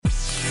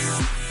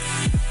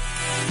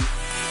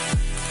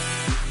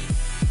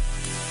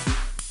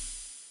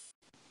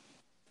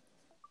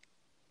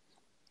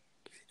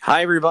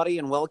Hi, everybody,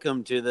 and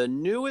welcome to the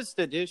newest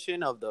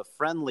edition of the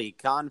Friendly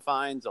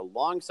Confines.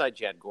 Alongside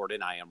Chad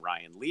Gordon, I am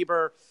Ryan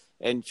Lieber.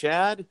 And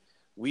Chad,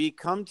 we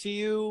come to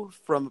you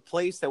from a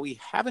place that we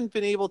haven't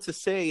been able to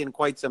say in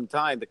quite some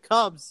time. The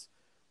Cubs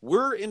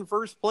were in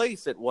first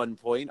place at one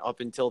point up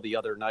until the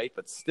other night,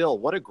 but still,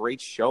 what a great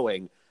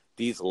showing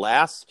these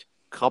last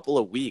couple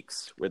of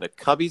weeks where the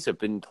Cubbies have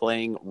been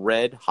playing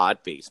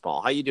red-hot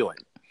baseball. How you doing?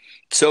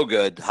 So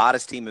good.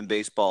 Hottest team in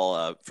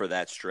baseball for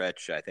that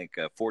stretch. I think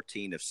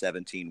 14 of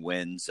 17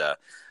 wins,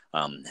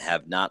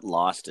 have not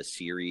lost a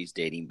series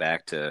dating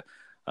back to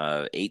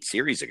 8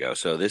 series ago.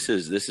 So this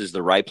is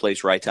the right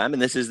place, right time,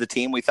 and this is the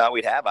team we thought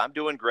we'd have. I'm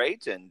doing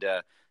great and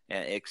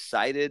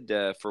excited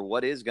for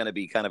what is going to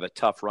be kind of a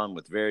tough run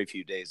with very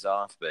few days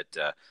off, but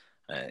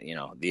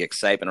the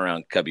excitement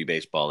around Cubby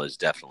baseball is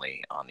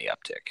definitely on the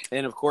uptick.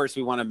 And, of course,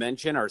 we want to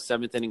mention our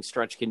seventh inning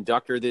stretch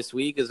conductor this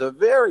week is a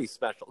very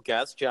special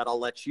guest. Chad, I'll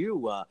let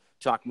you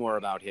talk more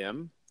about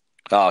him.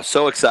 Oh,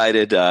 so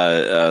excited.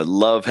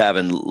 Love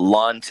having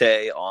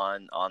Lonte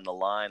on the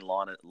line.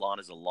 Lon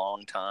is a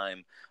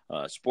long-time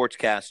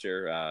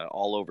sportscaster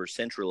all over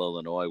Central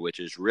Illinois, which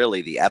is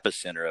really the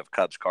epicenter of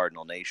Cubs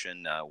Cardinal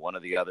Nation. One or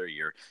the other,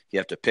 you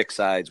have to pick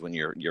sides when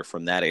you're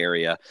from that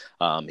area.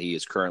 He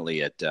is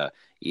currently at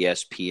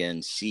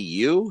ESPN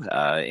CU,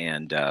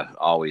 and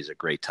always a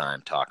great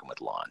time talking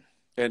with Lon.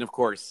 And, of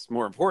course,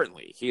 more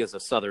importantly, he is a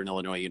Southern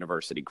Illinois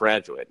University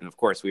graduate. And, of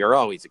course, we are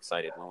always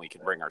excited when we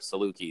can bring our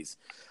Salukis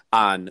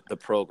on the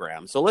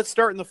program. So let's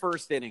start in the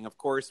first inning. Of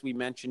course, we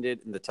mentioned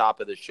it in the top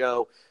of the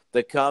show.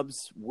 The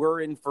Cubs were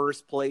in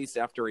first place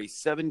after a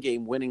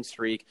 7-game winning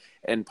streak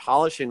and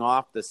polishing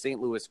off the St.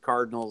 Louis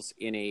Cardinals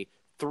in a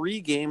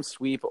 3-game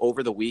sweep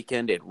over the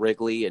weekend at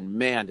Wrigley. And,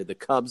 man, did the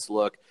Cubs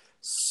look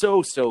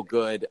so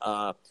good,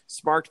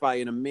 sparked by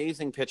an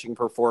amazing pitching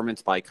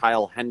performance by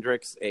Kyle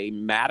Hendricks, a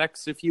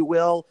Maddox, if you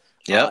will.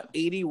 Yep.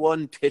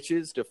 81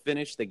 pitches to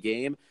finish the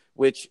game,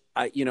 which,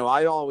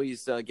 I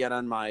always get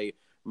on my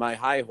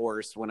high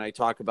horse when I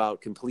talk about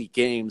complete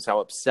games,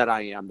 how upset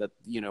I am that,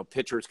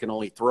 pitchers can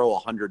only throw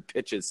 100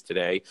 pitches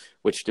today,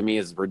 which to me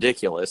is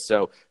ridiculous.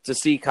 So to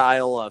see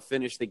Kyle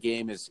finish the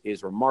game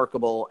is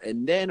remarkable.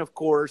 And then, of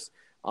course,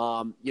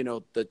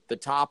 the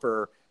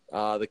topper,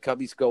 the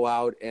Cubbies go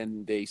out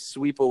and they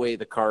sweep away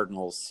the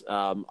Cardinals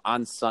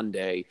on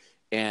Sunday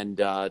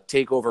and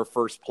take over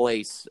first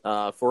place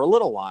for a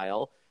little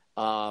while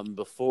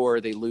before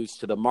they lose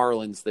to the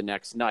Marlins the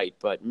next night.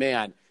 But,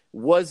 man,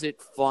 was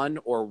it fun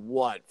or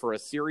what for a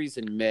series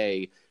in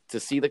May to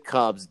see the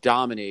Cubs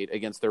dominate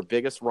against their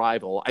biggest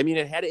rival? I mean,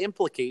 it had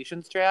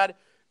implications, Chad.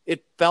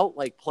 It felt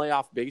like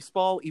playoff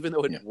baseball, even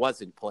though it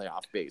wasn't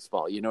playoff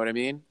baseball. You know what I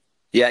mean?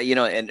 Yeah,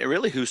 and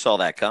really, who saw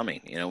that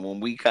coming? When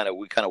we kind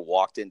of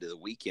walked into the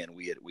weekend,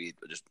 we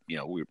just we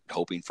were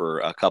hoping for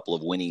a couple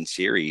of winning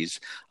series,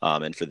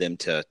 and for them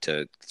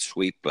to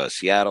sweep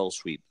Seattle,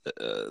 sweep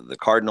the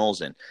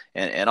Cardinals,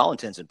 and all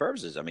intents and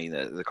purposes, I mean,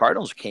 the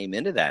Cardinals came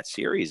into that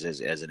series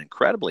as an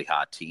incredibly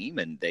hot team,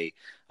 and they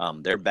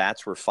their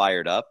bats were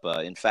fired up.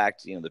 In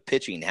fact, the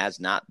pitching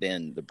has not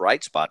been the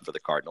bright spot for the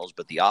Cardinals,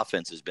 but the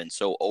offense has been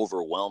so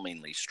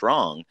overwhelmingly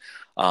strong,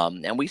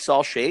 and we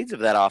saw shades of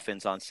that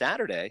offense on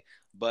Saturday.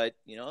 But,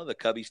 the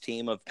Cubbies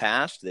team of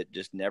past that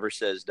just never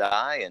says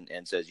die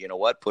and says, you know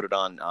what, put it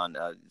on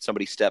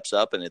somebody steps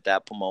up. And at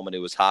that moment, it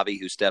was Javi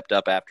who stepped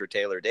up after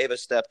Taylor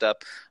Davis stepped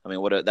up. I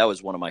mean, that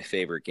was one of my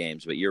favorite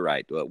games. But you're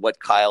right. What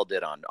Kyle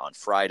did on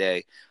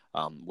Friday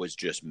was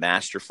just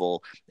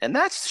masterful. And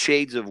that's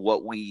shades of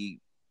what we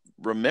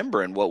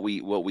remember and what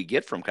we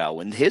get from Kyle.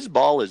 When his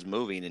ball is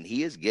moving and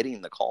he is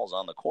getting the calls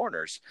on the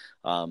corners,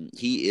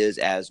 he is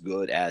as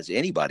good as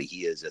anybody.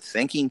 He is a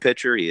thinking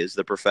pitcher. He is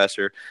the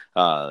professor,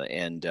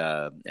 and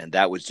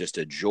that was just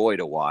a joy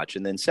to watch.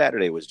 And then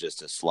Saturday was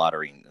just a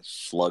slaughtering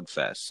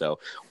slugfest. So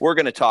we're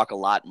going to talk a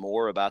lot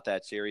more about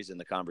that series in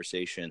the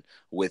conversation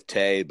with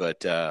Tay.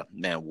 But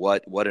man,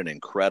 what an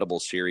incredible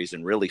series,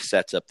 and really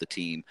sets up the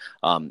team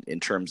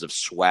in terms of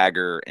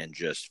swagger and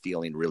just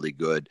feeling really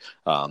good.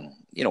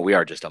 We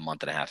are just a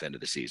month and a half into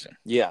the season.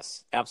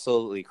 Yes,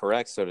 absolutely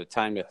correct. So the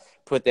time to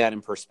put that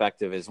in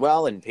perspective as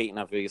well. And Peyton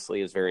obviously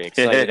is very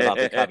excited about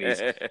the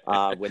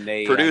Cubbies when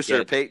they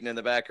producer Peyton in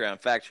the background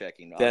fact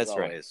checking. That's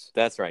right.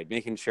 That's right.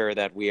 Making sure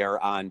that we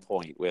are on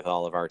point with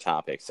all of our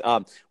topics.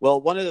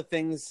 Well, one of the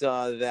things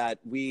that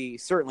we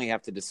certainly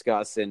have to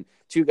discuss, and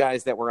two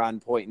guys that were on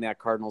point in that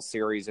Cardinals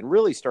series and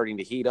really starting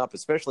to heat up,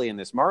 especially in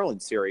this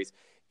Marlins series,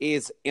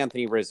 is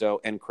Anthony Rizzo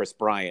and Kris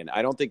Bryant.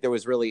 I don't think there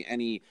was really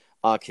any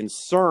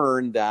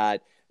concern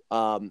that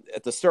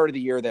at the start of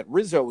the year that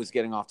Rizzo was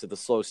getting off to the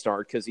slow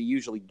start, because he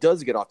usually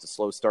does get off to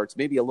slow starts,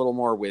 maybe a little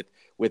more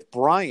with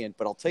Bryant.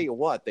 But I'll tell you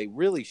what, they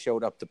really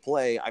showed up to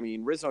play. I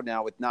mean, Rizzo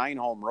now with 9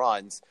 home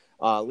runs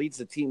leads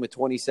the team with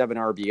 27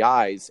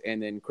 RBIs.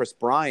 And then Kris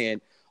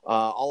Bryant,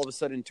 all of a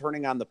sudden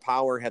turning on the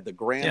power, had the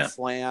grand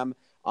slam,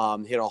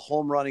 hit a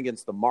home run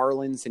against the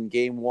Marlins in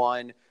game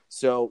 1.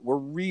 So we're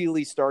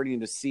really starting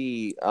to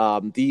see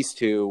these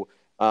two,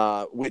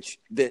 which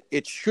that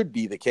it should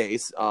be the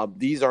case.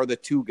 These are the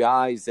two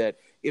guys that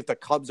if the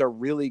Cubs are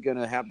really going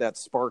to have that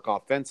spark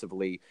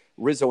offensively,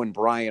 Rizzo and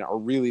Bryant are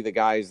really the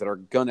guys that are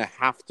going to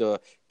have to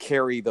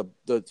carry the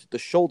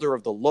shoulder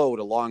of the load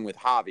along with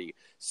Javi.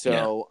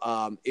 So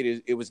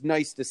it was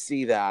nice to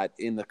see that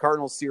in the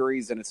Cardinals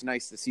series, and it's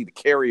nice to see the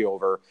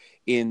carryover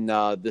in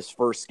this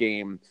first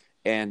game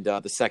and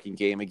the second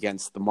game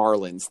against the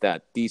Marlins,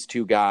 that these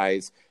two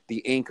guys,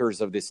 the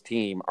anchors of this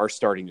team, are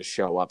starting to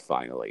show up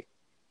finally.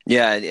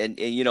 Yeah, and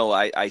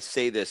I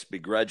say this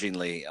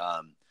begrudgingly,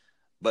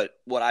 but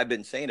what I've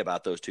been saying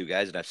about those two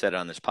guys, and I've said it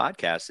on this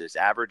podcast, is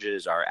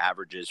averages are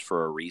averages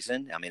for a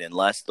reason. I mean,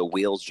 unless the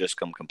wheels just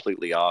come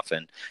completely off,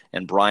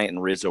 and Bryant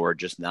and Rizzo are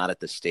just not at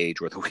the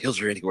stage where the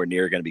wheels are anywhere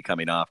near going to be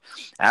coming off,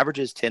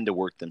 averages tend to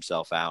work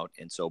themselves out.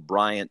 And so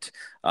Bryant,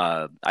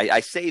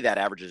 I say that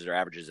averages are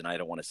averages, and I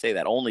don't want to say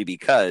that only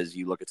because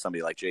you look at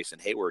somebody like Jason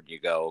Hayward and you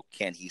go,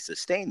 can he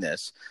sustain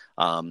this?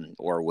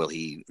 Or will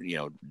he,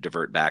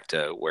 divert back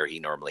to where he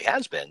normally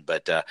has been?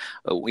 But,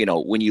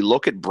 when you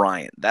look at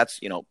Bryant, that's,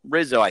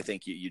 Rizzo, I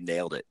think you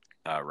nailed it,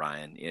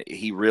 Ryan.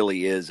 He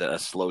really is a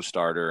slow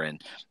starter,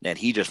 and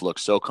he just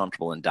looks so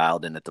comfortable and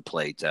dialed in at the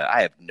plate.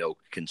 I have no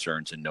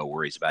concerns and no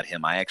worries about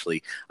him.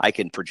 I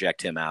can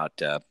project him out,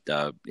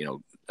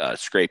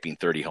 scraping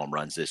 30 home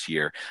runs this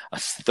year, a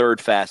third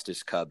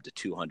fastest Cub to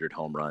 200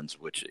 home runs,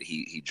 which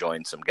he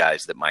joined some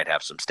guys that might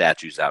have some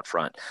statues out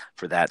front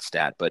for that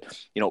stat. But,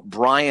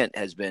 Bryant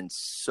has been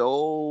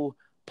so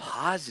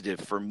positive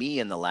for me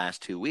in the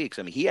last 2 weeks.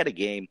 I mean, he had a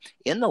game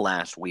in the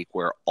last week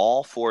where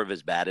all four of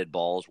his batted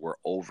balls were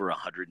over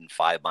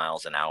 105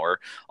 miles an hour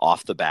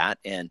off the bat.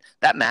 And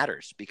that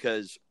matters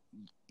because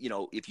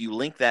if you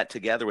link that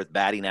together with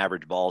batting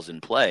average balls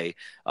in play,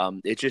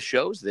 it just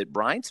shows that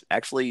Bryant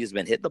actually has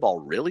been hitting the ball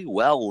really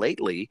well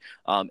lately,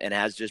 and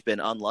has just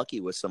been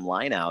unlucky with some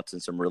lineouts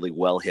and some really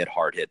well hit,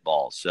 hard hit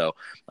balls. So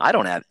I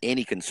don't have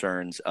any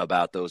concerns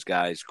about those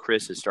guys.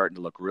 Chris is starting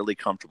to look really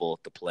comfortable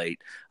at the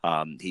plate.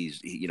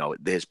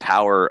 His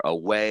power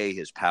away,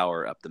 his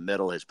power up the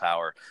middle, his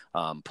power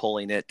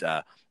pulling it.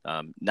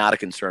 Not a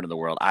concern in the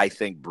world. I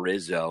think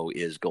Rizzo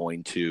is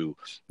going to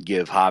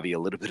give Javi a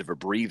little bit of a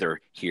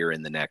breather here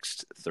in the next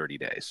 30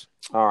 days.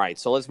 All right,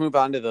 so let's move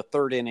on to the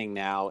third inning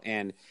now.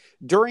 And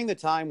during the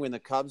time when the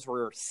Cubs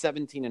were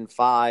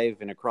 17-5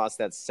 and across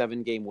that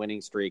 7-game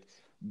winning streak,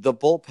 the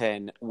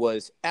bullpen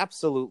was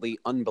absolutely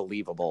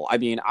unbelievable. I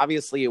mean,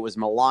 obviously it was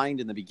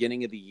maligned in the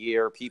beginning of the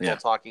year. People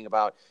talking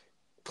about,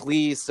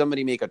 please,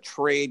 somebody make a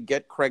trade,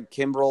 get Craig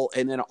Kimbrell.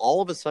 And then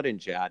all of a sudden,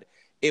 Jad,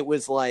 it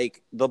was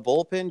like the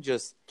bullpen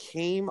just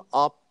came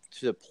up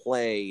to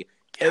play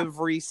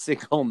every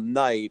single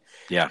night.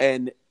 Yeah.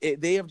 And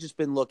they have just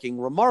been looking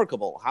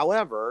remarkable.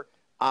 However,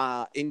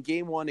 in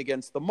game one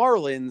against the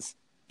Marlins,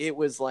 it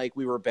was like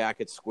we were back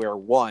at square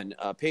one.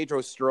 Pedro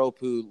Strop,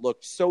 who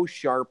looked so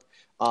sharp,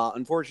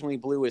 unfortunately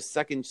blew his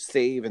second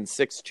save and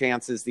 6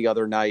 chances the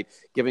other night,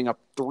 giving up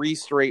 3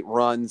 straight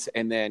runs.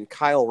 And then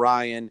Kyle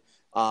Ryan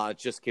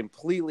just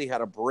completely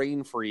had a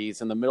brain freeze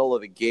in the middle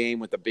of the game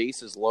with the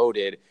bases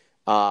loaded.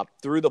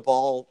 Threw the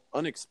ball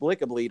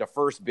inexplicably to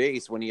first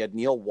base when he had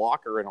Neil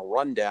Walker in a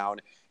rundown,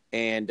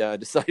 and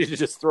decided to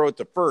just throw it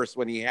to first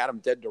when he had him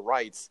dead to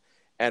rights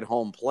at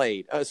home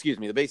plate.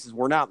 The bases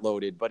were not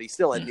loaded, but he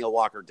still had Neil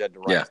Walker dead to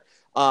rights.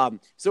 Yeah.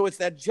 So it's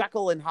that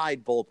Jekyll and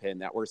Hyde bullpen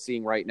that we're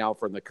seeing right now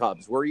from the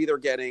Cubs. We're either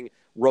getting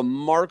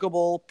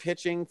remarkable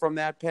pitching from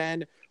that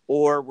pen,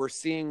 or we're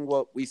seeing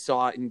what we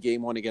saw in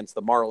game one against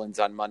the Marlins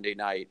on Monday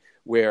night,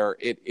 where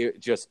it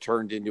just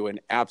turned into an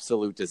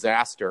absolute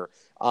disaster.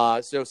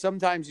 So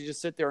sometimes you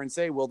just sit there and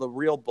say, will the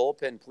real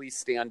bullpen please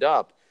stand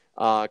up?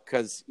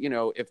 Because,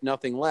 if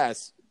nothing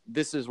less,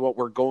 this is what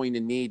we're going to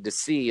need to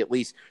see, at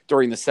least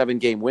during the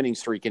 7-game winning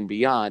streak and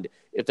beyond,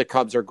 if the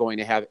Cubs are going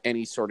to have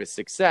any sort of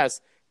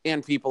success.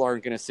 And people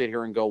aren't going to sit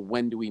here and go,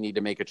 when do we need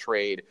to make a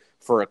trade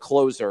for a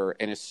closer?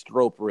 And is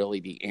Strop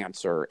really the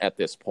answer at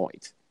this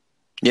point?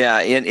 Yeah,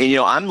 and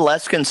I'm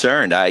less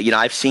concerned.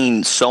 I've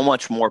seen so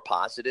much more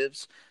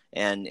positives.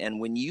 And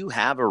when you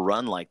have a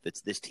run like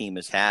this team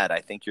has had,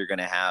 I think you're going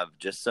to have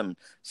just some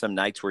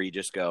nights where you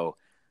just go,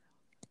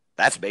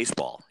 that's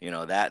baseball.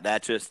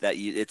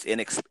 It's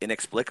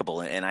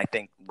inexplicable. And I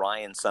think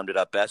Ryan summed it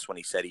up best when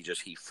he said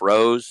he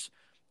froze.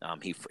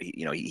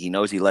 He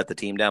knows he let the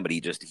team down, but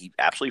he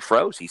absolutely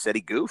froze. He said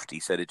he goofed. He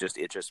said it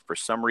just for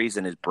some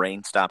reason his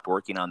brain stopped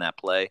working on that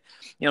play.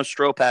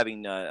 Strop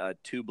having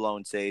 2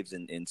 blown saves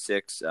in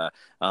 6,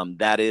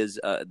 that is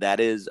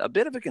a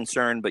bit of a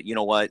concern. But you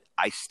know what?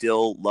 I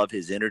still love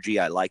his energy.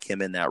 I like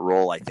him in that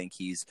role. I think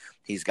he's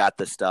got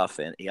the stuff,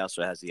 and he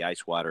also has the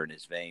ice water in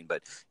his vein.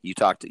 But you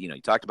talked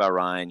about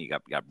Ryan. You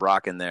got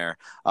Brock in there.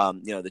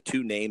 The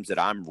 2 names that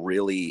I'm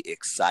really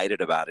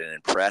excited about and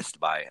impressed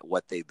by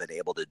what they've been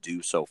able to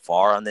do so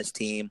far on this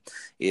team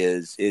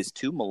is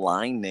 2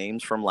 maligned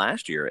names from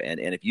last year.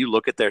 And if you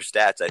look at their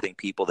stats, I think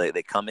people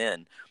they come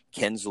in,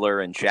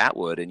 Kinsler and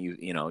Chatwood, and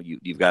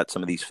you've got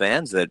some of these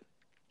fans that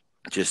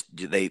just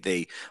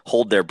they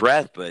hold their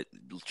breath, but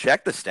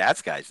check the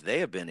stats, guys. They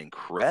have been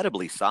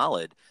incredibly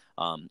solid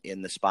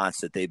in the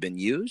spots that they've been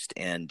used.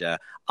 And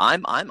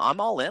I'm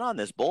all in on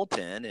this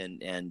bullpen.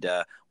 And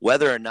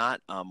whether or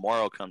not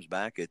Morrow comes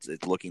back, it's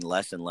looking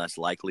less and less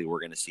likely we're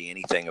going to see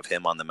anything of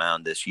him on the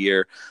mound this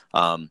year.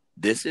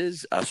 This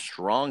is a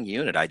strong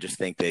unit. I just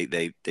think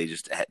I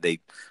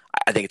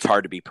think it's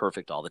hard to be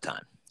perfect all the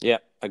time. Yeah,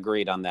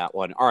 agreed on that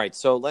one. All right,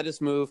 so let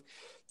us move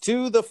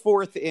to the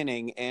fourth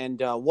inning,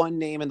 and one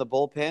name in the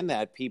bullpen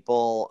that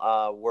people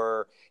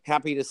were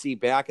happy to see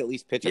back, at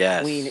least pitch a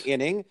clean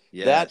inning,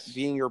 that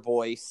being your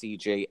boy,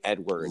 C.J.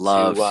 Edwards.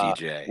 Love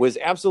C.J. Was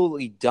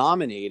absolutely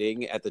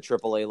dominating at the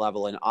AAA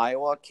level in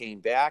Iowa, came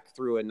back,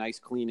 threw a nice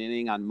clean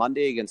inning on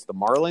Monday against the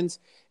Marlins.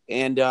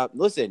 And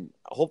listen,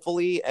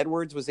 hopefully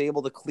Edwards was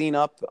able to clean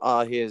up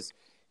his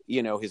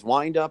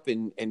windup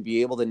and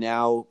be able to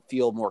now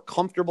feel more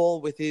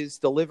comfortable with his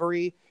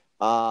delivery.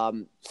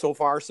 So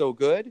far, so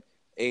good.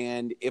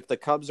 And if the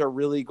Cubs are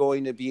really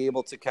going to be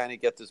able to kind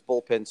of get this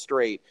bullpen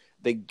straight,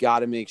 they got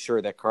to make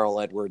sure that Carl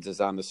Edwards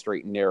is on the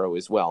straight and narrow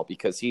as well,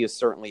 because he is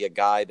certainly a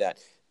guy that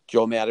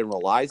Joe Maddon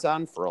relies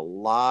on for a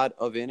lot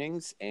of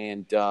innings.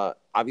 And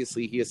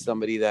obviously he is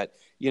somebody that,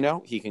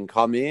 he can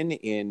come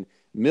in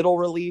middle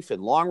relief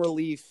and long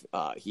relief.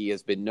 He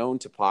has been known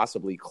to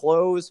possibly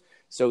close.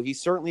 So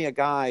he's certainly a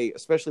guy,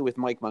 especially with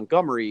Mike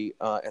Montgomery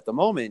at the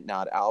moment,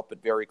 not out,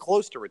 but very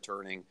close to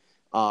returning.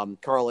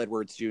 Carl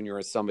Edwards Jr.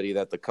 is somebody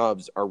that the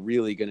Cubs are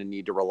really going to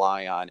need to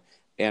rely on,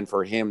 and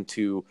for him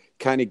to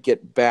kind of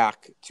get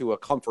back to a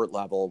comfort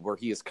level where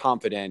he is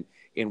confident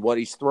in what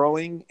he's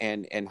throwing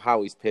and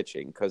how he's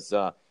pitching. Because,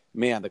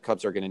 man, the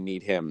Cubs are going to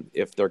need him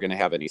if they're going to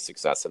have any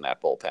success in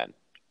that bullpen.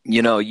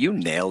 You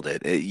nailed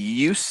it.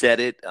 You said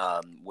it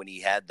when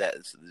he had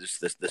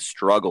the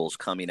struggles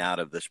coming out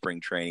of the spring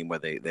training where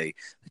they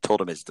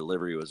told him his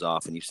delivery was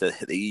off, and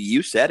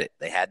you said it.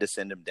 They had to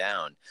send him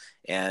down.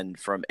 And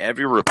from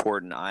every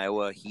report in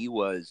Iowa, he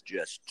was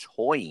just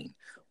toying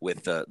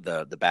with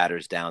the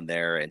batters down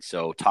there. And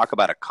so talk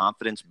about a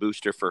confidence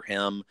booster for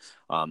him.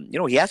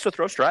 He has to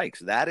throw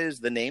strikes. That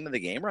is the name of the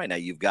game right now.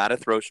 You've got to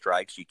throw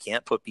strikes. You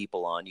can't put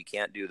people on. You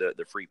can't do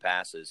the free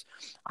passes.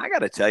 I got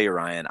to tell you,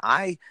 Ryan,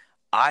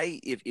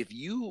 if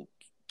you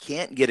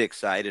can't get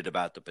excited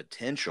about the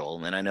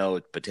potential, and I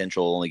know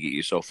potential will only get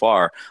you so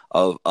far,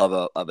 of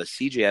a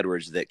CJ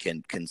Edwards that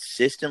can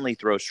consistently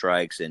throw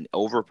strikes and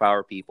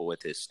overpower people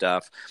with his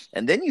stuff,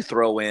 and then you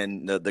throw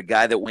in the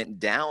guy that went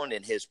down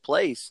in his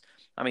place.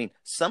 I mean,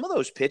 some of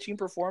those pitching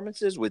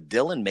performances with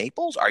Dylan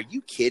Maples, are you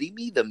kidding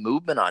me? The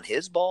movement on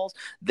his balls,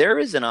 there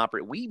is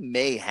we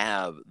may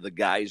have the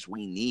guys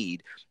we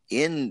need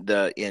in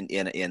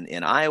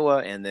Iowa,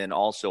 and then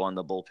also on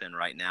the bullpen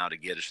right now to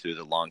get us through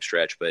the long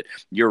stretch. But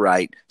you're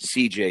right,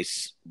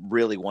 CJ's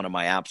really one of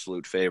my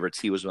absolute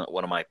favorites. He was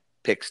one of my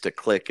picks to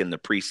click in the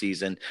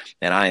preseason,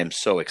 and I am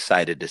so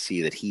excited to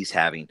see that he's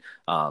having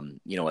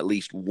at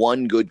least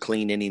one good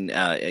clean inning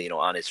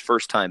on his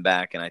first time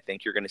back. And I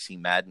think you're going to see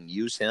Maddon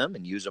use him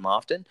and use him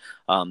often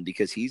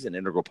because he's an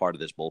integral part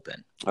of this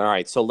bullpen. All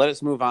right, so let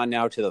us move on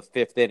now to the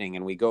fifth inning,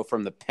 and we go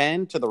from the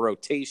pen to the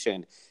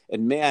rotation.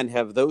 And man,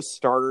 have those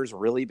starters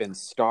really been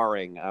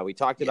starring. We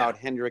talked about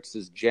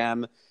Hendricks'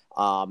 gem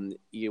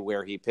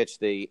where he pitched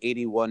the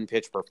 81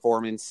 pitch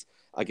performance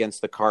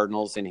against the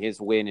Cardinals in his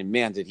win. And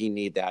man, did he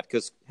need that,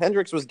 because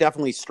Hendricks was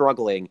definitely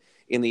struggling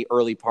in the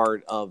early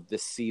part of the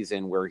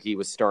season where he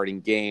was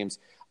starting games.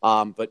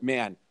 But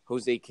man,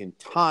 Jose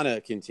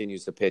Quintana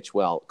continues to pitch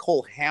well.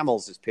 Cole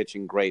Hamels is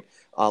pitching great.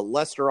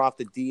 Lester off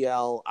the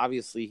DL,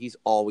 obviously he's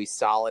always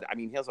solid. I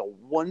mean, he has a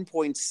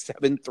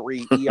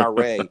 1.73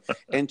 ERA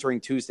entering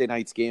Tuesday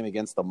night's game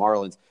against the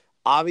Marlins.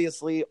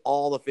 Obviously,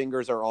 all the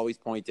fingers are always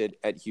pointed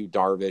at Hugh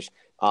Darvish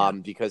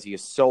because he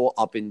is so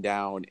up and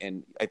down.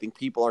 And I think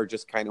people are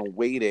just kind of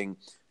waiting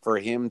for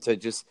him to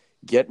just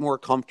get more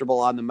comfortable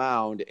on the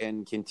mound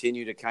and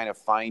continue to kind of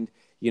find,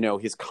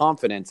 his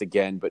confidence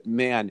again. But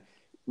man,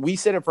 we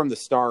said it from the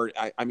start.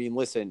 I mean,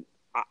 listen,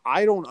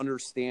 I don't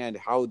understand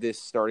how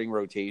this starting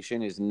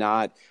rotation is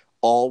not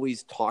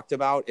always talked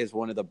about as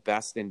one of the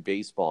best in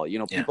baseball.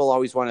 People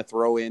always want to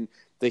throw in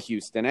the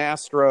Houston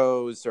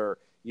Astros or,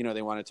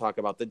 they want to talk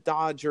about the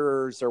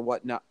Dodgers or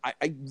whatnot.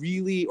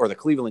 Or the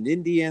Cleveland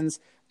Indians.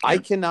 I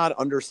cannot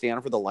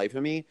understand for the life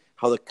of me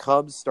how the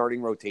Cubs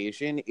starting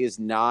rotation is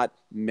not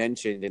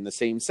mentioned in the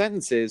same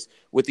sentences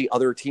with the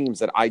other teams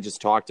that I just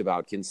talked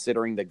about,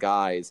 considering the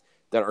guys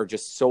that are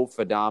just so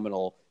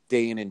phenomenal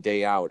day in and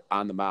day out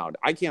on the mound.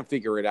 I can't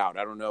figure it out.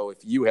 I don't know if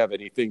you have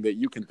anything that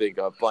you can think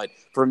of, but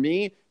for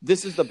me,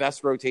 this is the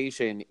best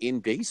rotation in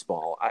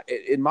baseball,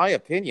 in my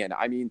opinion.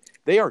 I mean,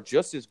 they are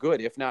just as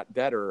good, if not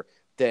better,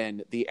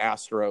 than the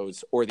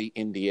Astros or the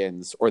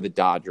Indians or the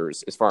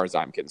Dodgers, as far as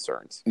I'm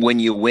concerned. When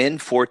you win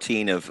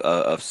 14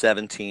 of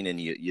 17 and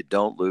you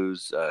don't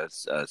lose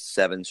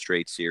 7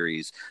 straight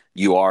series,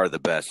 you are the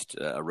best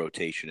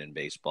rotation in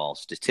baseball.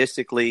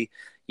 Statistically,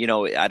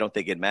 I don't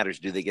think it matters.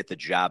 Do they get the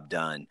job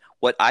done?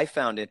 what I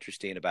found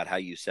interesting about how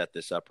you set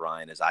this up,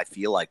 Ryan, is I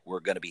feel like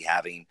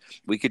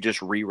we could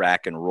just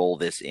re-rack and roll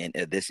this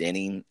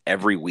inning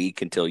every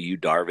week until Yu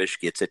Darvish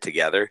gets it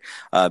together,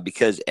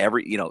 because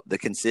the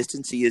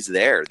consistency is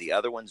there. The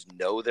other ones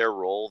know their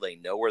role. They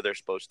know where they're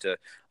supposed to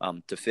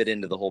fit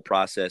into the whole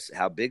process.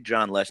 How Big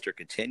John Lester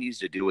continues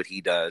to do what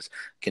he does.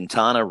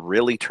 Quintana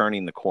really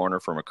turning the corner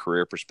from a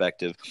career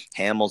perspective.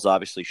 Hamels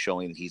obviously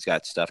showing that he's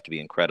got stuff to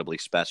be incredibly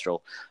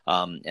special.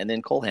 And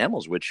then Cole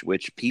Hamels,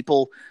 which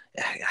people,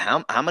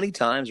 how many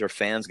times are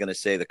fans going to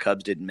say the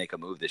Cubs didn't make a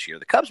move this year?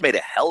 The Cubs made a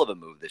hell of a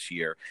move this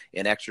year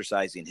in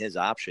exercising his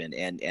option,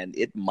 and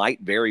it might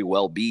very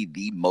well be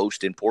the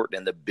most important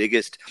and the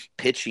biggest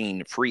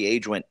pitching free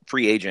agent.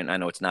 I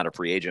know it's not a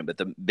free agent, but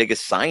the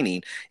biggest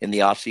signing in the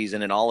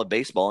offseason in all of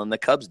baseball. And the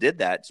Cubs did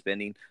that,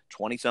 spending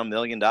 $20-some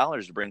million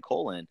to bring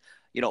Cole in.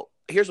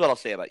 Here's what I'll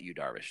say about Yu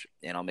Darvish,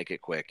 and I'll make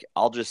it quick.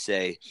 I'll just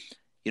say,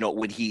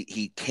 when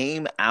he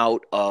came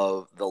out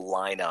of the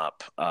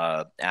lineup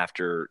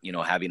after,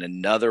 having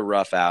another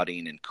rough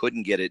outing and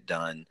couldn't get it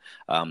done,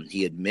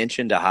 he had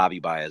mentioned to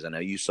Javi Baez, I know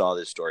you saw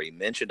this story, he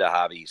mentioned to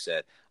Javi, he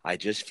said, "I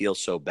just feel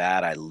so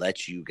bad I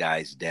let you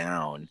guys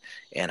down."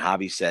 And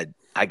Javi said,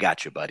 "I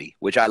got you, buddy,"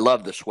 which I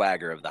love the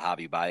swagger of the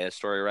Javi Baez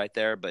story right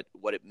there. But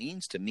what it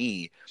means to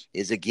me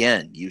is,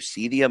 again, you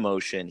see the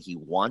emotion. He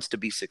wants to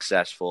be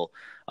successful.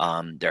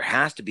 There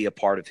has to be a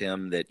part of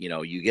him that,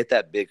 you get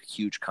that big,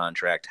 huge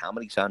contract. How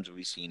many times have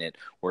we seen it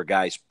where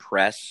guys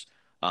press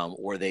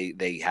or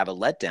they have a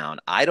letdown?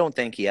 I don't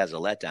think he has a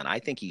letdown. I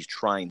think he's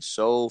trying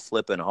so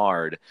flipping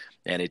hard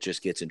and it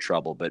just gets in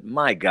trouble. But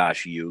my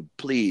gosh,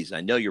 please, I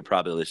know you're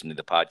probably listening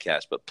to the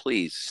podcast, but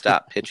please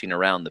stop pitching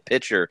around the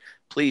pitcher.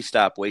 Please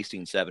stop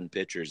wasting 7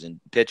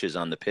 pitches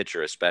on the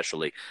pitcher,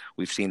 especially.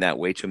 We've seen that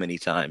way too many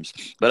times.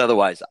 But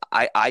otherwise,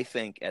 I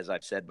think, as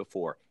I've said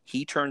before,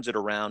 he turns it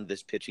around.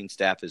 This pitching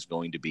staff is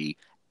going to be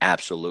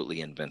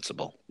absolutely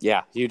invincible.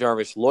 Yeah, Yu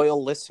Darvish,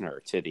 loyal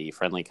listener to the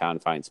Friendly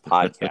Confines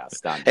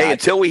podcast. Hey,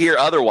 until we hear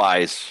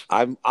otherwise,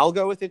 I'll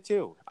go with it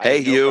too.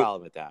 No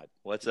problem with that.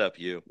 What's up,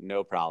 you?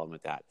 No problem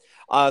with that.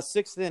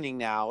 6th inning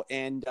now,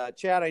 and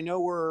Chad, I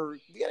know we're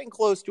getting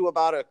close to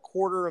about a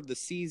quarter of the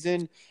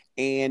season,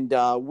 and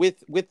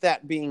with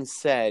that being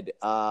said,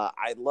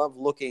 I love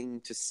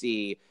looking to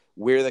see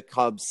where the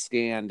Cubs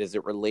stand as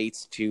it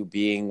relates to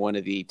being one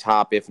of the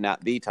top, if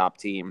not the top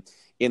team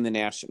in the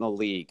National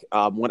League.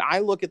 When I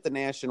look at the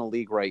National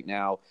League right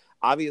now,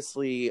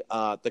 obviously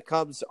the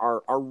Cubs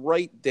are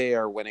right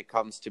there when it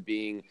comes to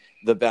being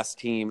the best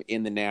team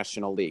in the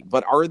National League.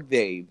 But are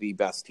they the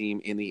best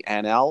team in the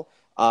NL?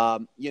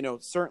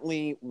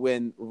 Certainly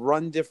when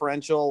run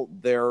differential,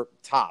 they're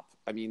top.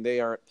 I mean,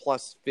 they are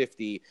plus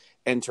 50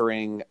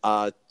 entering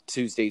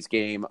Tuesday's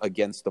game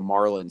against the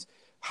Marlins.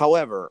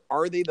 However,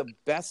 are they the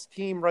best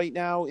team right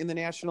now in the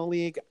National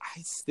League?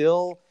 It's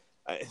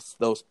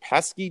those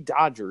pesky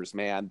Dodgers,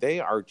 man. They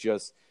are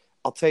just,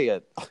 I'll tell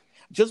you,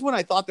 just when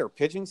I thought their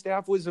pitching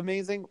staff was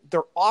amazing,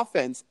 their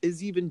offense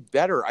is even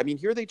better. I mean,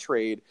 here they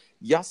trade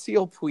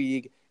Yasiel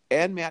Puig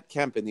and Matt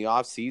Kemp in the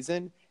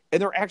offseason,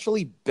 and they're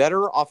actually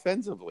better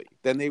offensively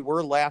than they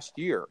were last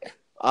year.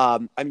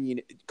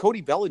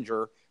 Cody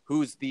Bellinger,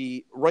 who's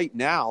right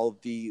now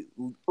the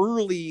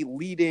early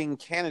leading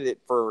candidate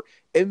for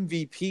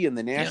MVP in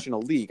the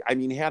National League. I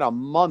mean, he had a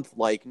month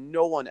like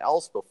no one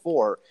else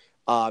before.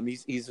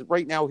 He's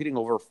right now hitting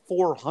over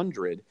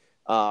 400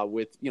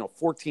 with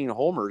 14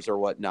 homers or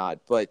whatnot.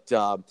 But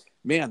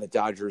man, the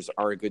Dodgers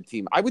are a good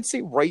team. I would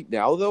say right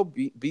now, though,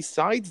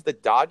 besides the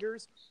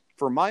Dodgers,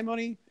 for my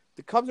money,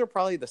 the Cubs are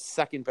probably the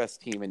second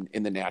best team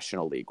in the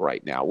National League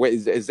right now.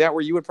 Is that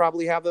where you would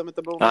probably have them at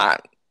the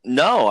moment?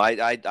 No,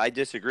 I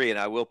disagree, and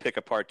I will pick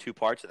apart 2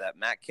 parts of that.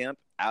 Matt Kemp,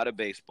 out of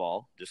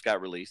baseball, just got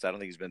released. I don't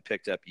think he's been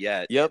picked up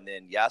yet. Yep. And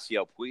then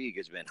Yasiel Puig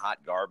has been hot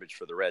garbage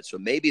for the Reds. So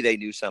maybe they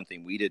knew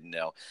something we didn't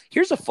know.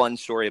 Here's a fun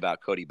story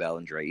about Cody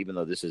Bellinger, even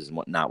though this is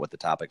not what the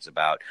topic's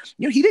about.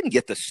 He didn't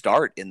get the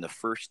start in the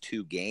first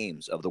 2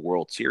 games of the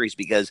World Series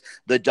because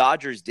the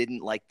Dodgers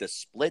didn't like the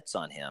splits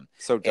on him.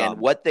 So dumb.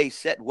 And what they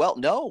said,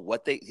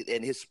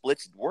 and his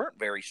splits weren't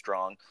very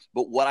strong.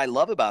 But what I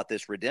love about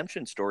this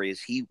redemption story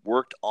is he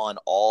worked on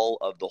all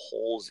of the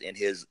holes in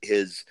his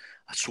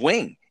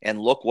swing, and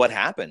look what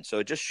happened. So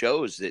it just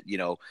shows that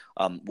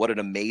what an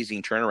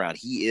amazing turnaround.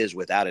 He is,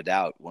 without a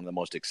doubt, one of the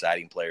most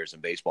exciting players in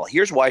baseball.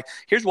 Here's why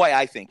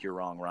I think you're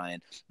wrong,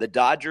 Ryan. The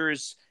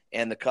Dodgers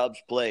and the Cubs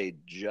played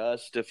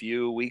just a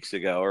few weeks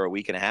ago or a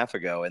week and a half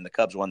ago, and the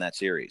Cubs won that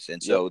series.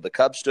 And so the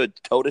Cubs stood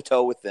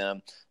toe-to-toe with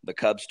them. The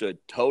Cubs stood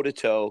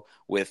toe-to-toe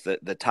with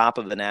the top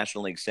of the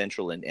National League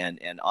Central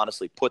and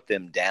honestly put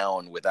them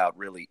down without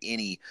really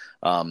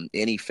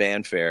any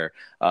fanfare.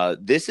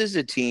 This is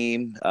a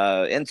team,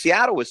 and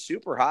Seattle was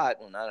super hot.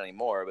 Well, not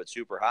anymore, but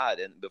super hot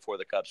before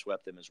the Cubs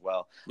swept them as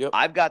well. Yep.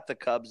 I've got the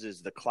Cubs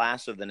as the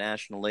class of the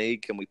National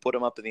League. Can we put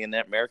them up in the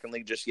American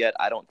League just yet?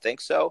 I don't think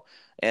so.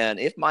 And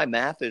if my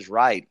math is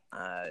right,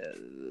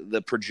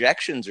 the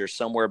projections are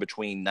somewhere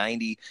between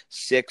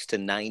 96 to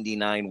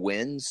 99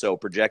 wins. So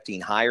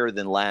projecting higher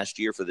than last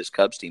year for this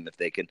Cubs team if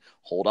they can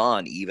hold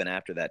on even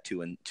after that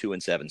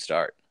 2-7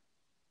 start.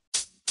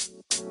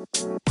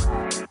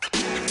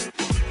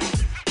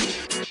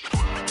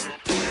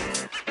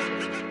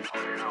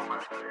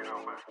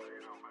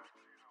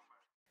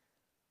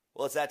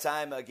 Well, it's that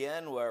time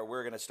again where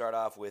we're going to start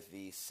off with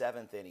the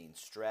seventh inning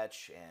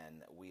stretch,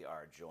 and we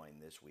are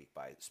joined this week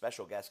by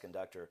special guest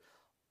conductor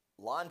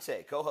Lon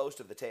Tay, co-host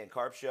of the Tay and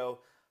Carp Show,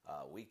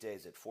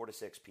 weekdays at 4 to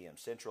 6 p.m.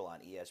 Central on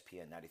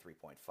ESPN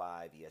 93.5,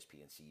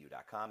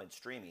 ESPNCU.com, and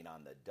streaming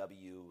on the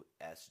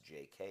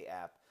WSJK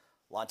app.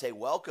 Lon Tay,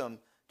 welcome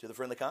to the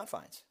Friendly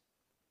Confines.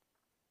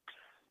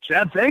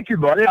 Chad, thank you,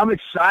 buddy. I'm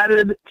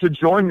excited to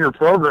join your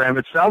program.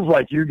 It sounds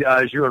like you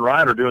and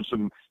Ryan are doing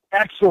some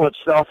excellent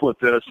stuff with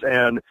this,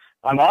 and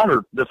I'm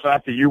honored the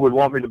fact that you would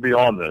want me to be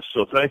on this.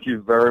 So thank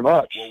you very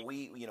much. Well,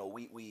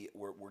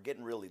 we're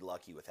getting really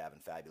lucky with having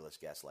fabulous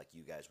guests like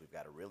you guys. We've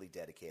got a really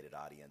dedicated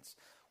audience.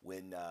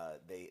 When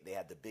they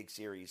had the big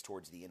series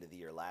towards the end of the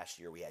year last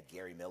year, we had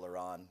Gary Miller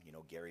on. You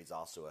know, Gary's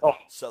also a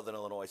Southern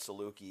Illinois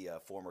Saluki,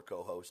 former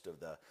co-host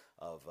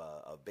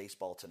of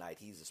Baseball Tonight.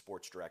 He's a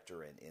sports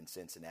director in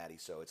Cincinnati,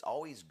 so it's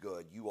always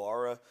good. You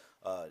are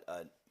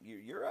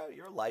you're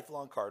a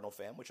lifelong Cardinal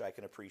fan, which I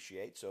can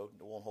appreciate. So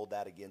I won't hold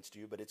that against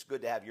you, but it's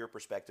good to have your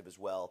perspective as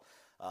well,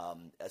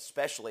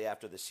 especially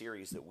after the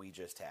series that we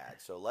just had.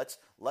 So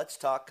let's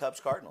talk Cubs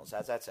Cardinals.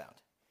 How's that sound?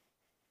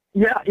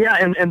 Yeah,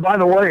 and by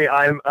the way,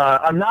 I'm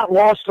not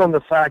lost on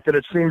the fact that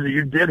it seems that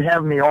you did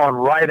have me on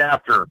right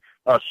after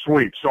a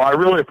sweep, so I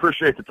really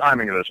appreciate the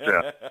timing of this,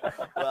 Jeff.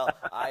 Well,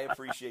 I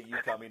appreciate you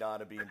coming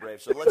on and being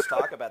brave. So let's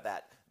talk about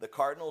that. The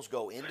Cardinals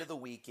go into the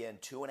weekend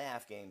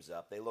 2.5 games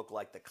up. They look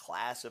like the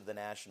class of the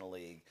National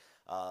League.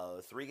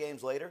 3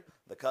 games later,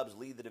 the Cubs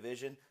lead the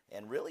division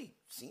and really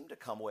seem to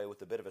come away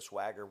with a bit of a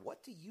swagger.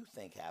 What do you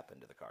think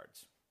happened to the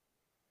Cards?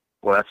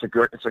 Well, it's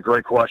a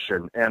great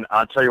question, and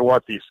I'll tell you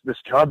what, this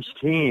Cubs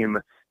team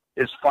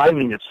is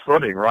finding its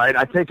footing, right?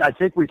 I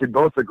think we could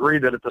both agree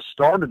that at the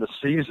start of the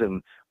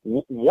season,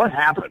 what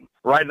happened,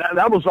 right?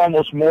 That was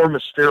almost more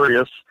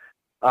mysterious,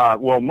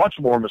 much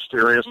more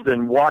mysterious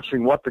than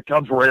watching what the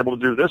Cubs were able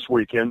to do this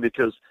weekend,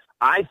 because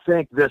I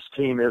think this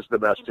team is the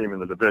best team in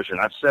the division.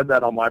 I've said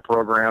that on my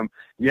program.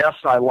 Yes,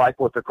 I like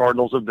what the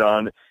Cardinals have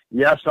done.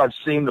 Yes, I've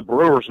seen the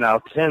Brewers now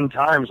 10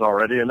 times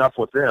already, enough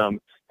with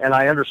them. And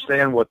I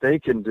understand what they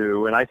can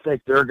do, and I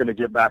think they're going to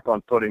get back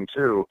on footing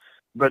too.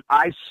 But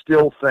I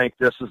still think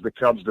this is the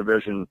Cubs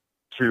division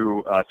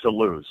to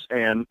lose,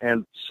 and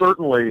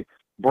certainly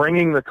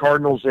bringing the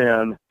Cardinals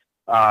in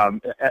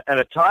at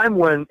a time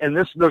when, and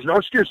there's no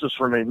excuses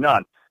for me,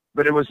 none.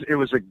 But it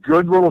was a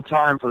good little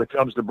time for the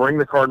Cubs to bring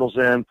the Cardinals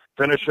in,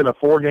 finish in a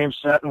 4-game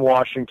set in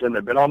Washington.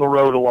 They've been on the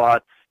road a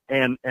lot,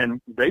 and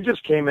they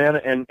just came in,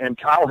 and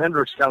Kyle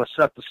Hendricks kind of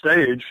set the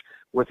stage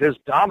with his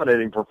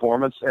dominating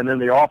performance, and then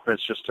the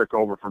offense just took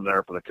over from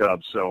there for the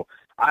Cubs. So,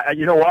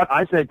 you know what?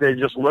 I think they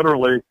just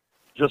literally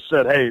just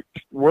said, hey,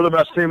 we're the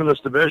best team in this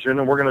division,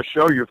 and we're going to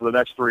show you for the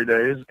next 3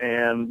 days,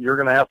 and you're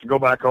going to have to go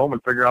back home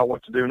and figure out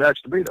what to do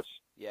next to beat us.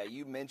 Yeah,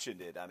 you mentioned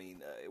it. I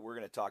mean, we're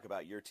going to talk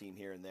about your team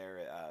here and there,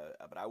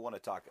 but I want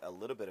to talk a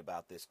little bit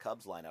about this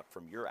Cubs lineup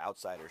from your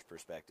outsider's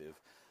perspective.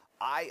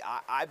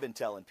 I've been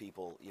telling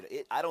people,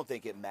 I don't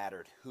think it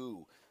mattered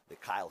who that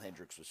Kyle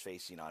Hendricks was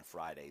facing on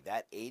Friday.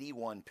 That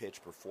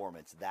 81-pitch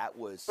performance, that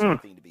was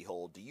something to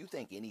behold. Do you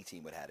think any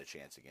team would have had a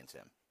chance against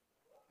him?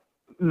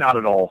 Not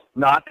at all.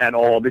 Not at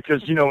all,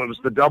 because, it was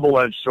the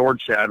double-edged sword,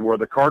 Chad, where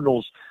the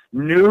Cardinals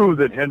knew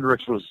that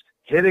Hendricks was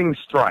hitting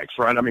strikes,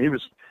 right? I mean,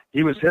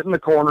 he was hitting the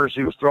corners.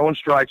 He was throwing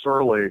strikes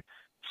early.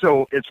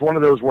 So it's one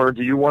of those where,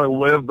 do you want to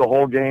live the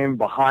whole game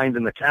behind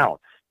in the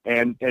count?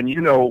 And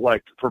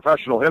like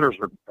professional hitters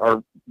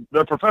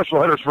they're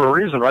professional hitters for a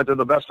reason, right? They're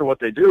the best at what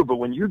they do. But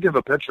when you give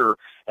a pitcher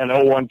an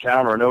 0-1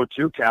 count or an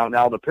 0-2 count,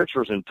 now the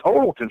pitcher's in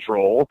total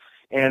control.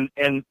 And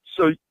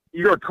so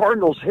you're a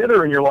Cardinals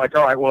hitter and you're like,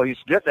 all right, well, he's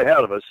getting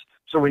ahead of us,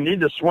 so we need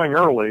to swing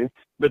early.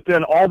 But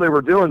then all they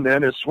were doing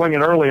then is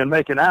swinging early and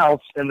making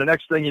outs. And the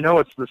next thing you know,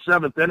 it's the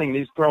 7th inning and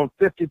he's thrown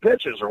 50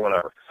 pitches or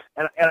whatever.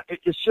 And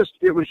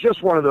it was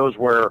just one of those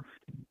where,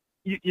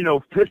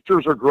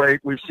 pitchers are great.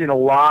 We've seen a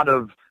lot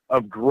of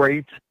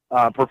great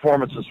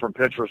performances from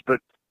pitchers, but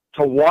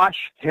to watch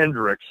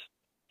Hendricks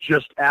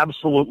just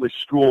absolutely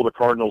school the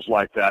Cardinals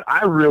like that,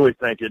 I really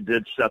think it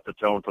did set the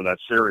tone for that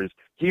series.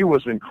 He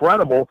was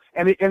incredible,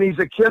 and he's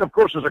a kid. Of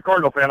course, as a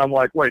Cardinal fan, I'm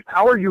like, wait,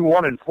 how are you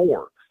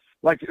 1-4?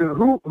 Like,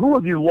 who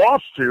have you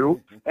lost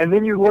to? And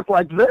then you look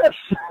like this.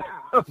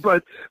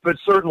 but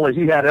certainly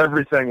he had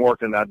everything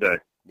working that day.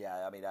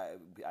 Yeah, I mean,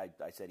 I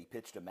said he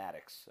pitched to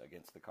Maddox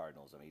against the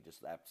Cardinals. I mean, he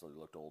just absolutely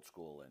looked old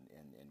school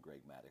in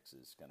Greg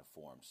Maddox's kind of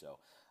form. So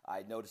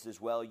I noticed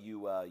as well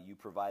you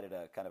provided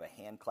a kind of a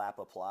hand clap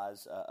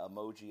applause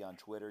emoji on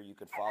Twitter. You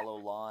could follow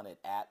Lon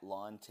at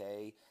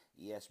LonTay,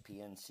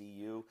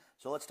 ESPNCU.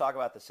 So let's talk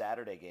about the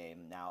Saturday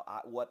game. Now,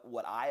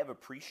 what I have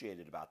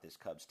appreciated about this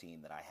Cubs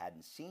team that I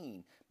hadn't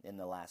seen in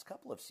the last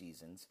couple of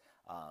seasons,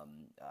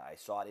 I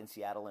saw it in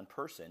Seattle in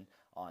person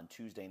on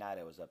Tuesday night.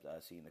 I was up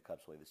seeing the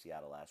Cubs play the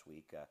Seattle last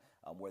week,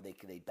 where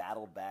they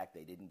battled back.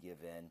 They didn't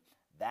give in.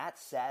 That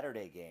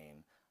Saturday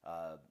game,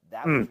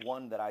 That was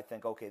one that I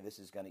think, okay, this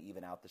is going to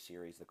even out the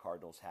series. The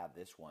Cardinals have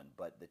this one.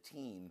 But the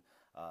team,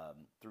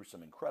 through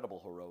some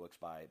incredible heroics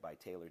by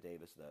Taylor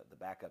Davis, the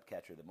backup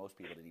catcher that most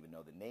people didn't even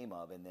know the name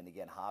of, and then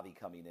again, Javi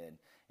coming in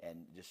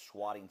and just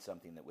swatting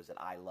something that was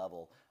at eye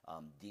level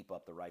deep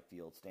up the right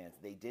field stands.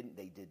 They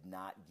did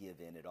not give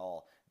in at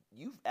all.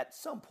 At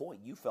some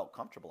point, you felt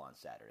comfortable on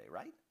Saturday,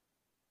 right?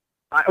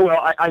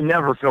 I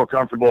never feel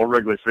comfortable at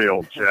Wrigley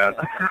Field, Chad.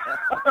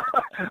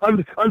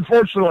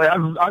 Unfortunately,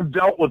 I've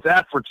dealt with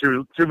that for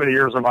too many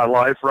years of my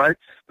life, right?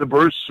 The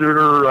Bruce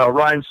Sutter,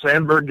 Ryan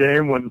Sandberg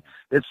game, when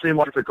it seemed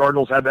like the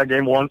Cardinals had that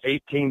game won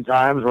 18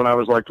 times when I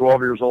was like 12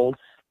 years old.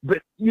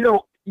 But,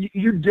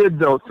 you did,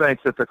 though,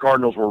 think that the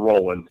Cardinals were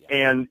rolling.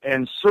 And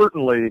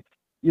certainly,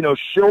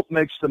 Schilt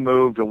makes the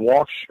move to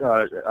walk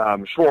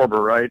Schwarber,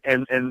 right?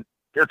 And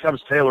here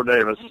comes Taylor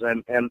Davis.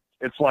 And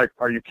it's like,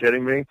 are you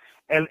kidding me?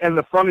 And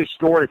the funny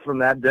story from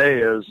that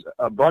day is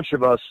a bunch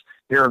of us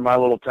here in my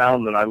little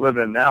town that I live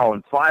in now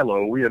in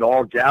Philo, we had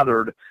all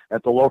gathered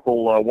at the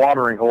local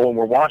watering hole and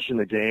we're watching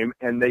the game,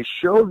 and they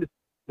showed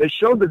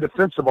the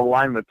defensive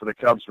alignment for the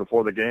Cubs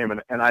before the game,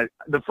 and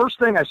the first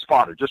thing I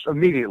spotted just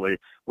immediately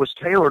was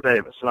Taylor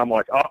Davis, and I'm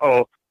like,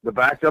 uh-oh, the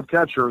backup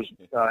catcher's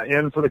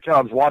in for the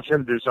Cubs. Watch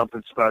him do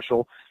something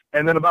special.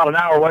 And then about an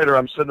hour later,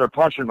 I'm sitting there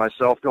punching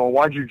myself, going,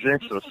 why'd you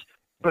jinx us?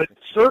 But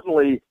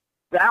certainly,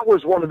 that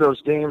was one of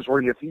those games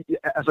where,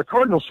 as a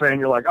Cardinals fan,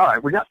 you're like, all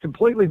right, we got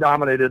completely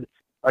dominated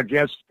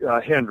against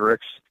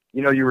Hendricks.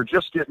 You were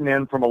just getting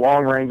in from a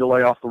long rain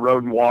delay off the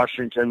road in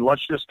Washington.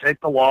 Let's just take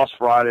the loss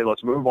Friday.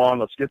 Let's move on.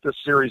 Let's get this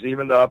series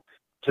evened up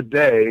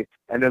today,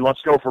 and then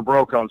let's go for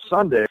broke on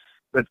Sunday.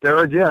 But there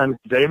again,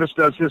 Davis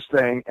does his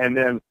thing, and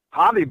then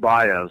Javi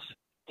Baez,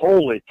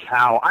 holy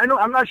cow.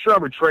 I'm not sure I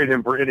would trade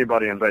him for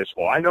anybody in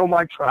baseball. I know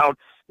Mike Trout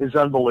is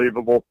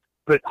unbelievable,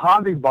 but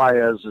Javi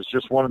Baez is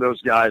just one of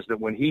those guys that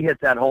when he hit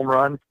that home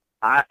run,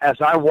 as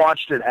I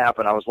watched it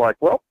happen, I was like,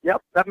 well,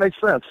 yep, that makes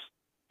sense.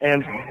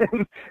 And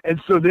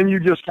so then you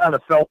just kind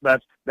of felt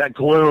that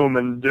gloom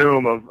and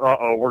doom of,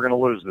 uh-oh, we're going to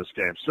lose this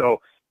game.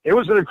 So it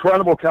was an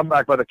incredible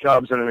comeback by the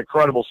Cubs and an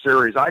incredible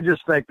series. I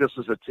just think this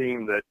is a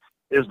team that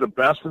is the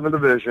best in the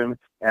division,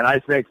 and I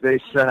think they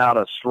sent out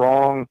a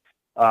strong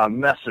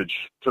message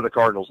to the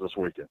Cardinals this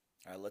weekend.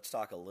 All right, let's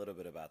talk a little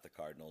bit about the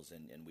Cardinals,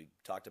 and we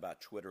talked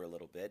about Twitter a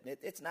little bit. And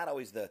it's not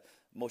always the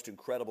most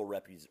incredible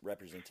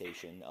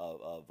representation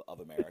of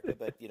America,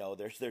 but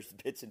there's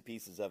bits and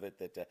pieces of it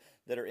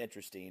that are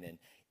interesting. And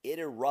it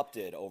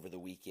erupted over the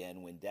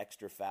weekend when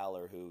Dexter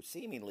Fowler, who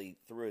seemingly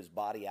threw his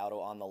body out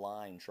on the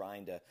line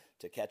trying to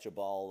catch a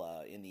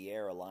ball in the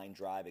air, a line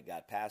drive, it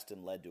got past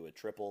him, led to a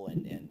triple,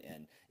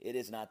 and it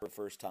is not the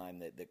first time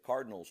that the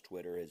Cardinals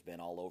Twitter has been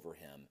all over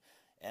him.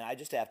 And I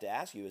just have to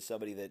ask you, as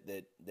somebody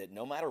that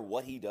no matter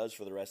what he does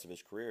for the rest of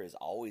his career is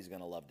always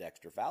going to love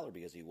Dexter Fowler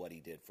because of what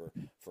he did for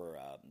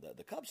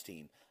the Cubs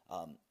team.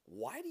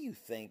 Why do you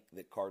think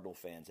that Cardinal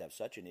fans have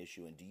such an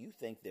issue, and do you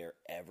think they're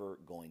ever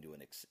going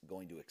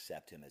to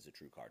accept him as a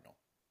true Cardinal?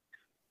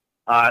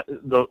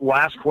 The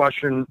last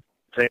question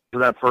to answer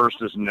that first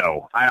is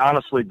no. I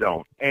honestly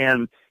don't.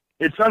 And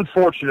it's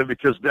unfortunate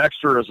because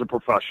Dexter is a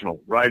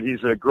professional, right?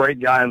 He's a great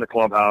guy in the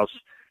clubhouse.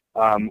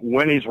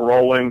 When he's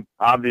rolling,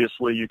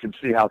 obviously you can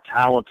see how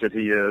talented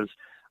he is.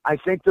 I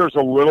think there's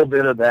a little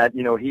bit of that,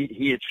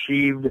 he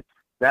achieved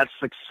that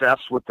success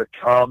with the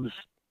Cubs,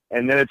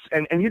 and then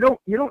and you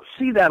don't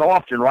see that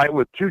often, right?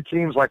 With two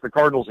teams like the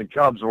Cardinals and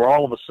Cubs, where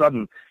all of a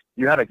sudden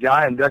you had a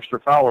guy in Dexter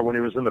Fowler when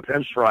he was in the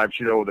pinstripes,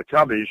 with the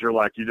Cubbies, you're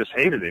like, you just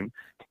hated him,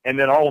 and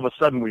then all of a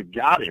sudden we've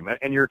got him,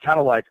 and you're kind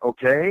of like,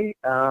 okay,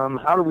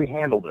 how do we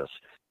handle this?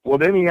 Well,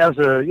 then he has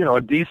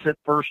a decent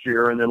first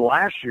year, and then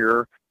last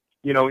year,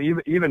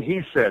 even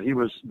he said he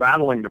was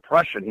battling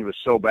depression. He was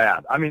so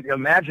bad. I mean,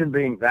 imagine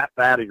being that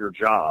bad at your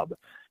job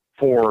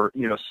for,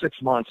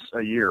 6 months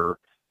a year.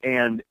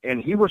 And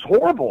he was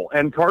horrible.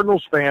 And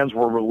Cardinals fans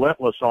were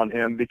relentless on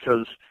him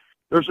because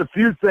there's a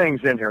few things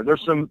in here.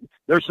 There's some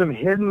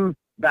hidden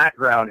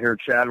background here,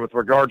 Chad, with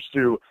regards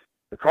to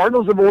the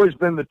Cardinals have always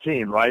been the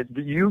team, right?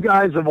 You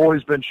guys have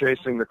always been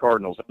chasing the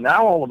Cardinals.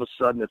 Now all of a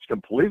sudden it's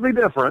completely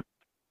different.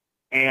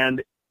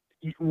 And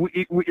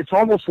it's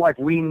almost like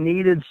we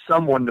needed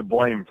someone to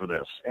blame for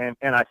this, and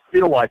I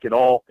feel like it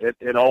all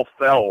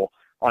fell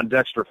on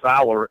Dexter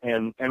Fowler.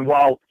 And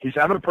while he's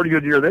having a pretty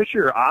good year this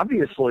year,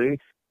 obviously,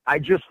 I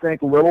just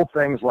think little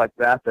things like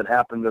that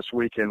happened this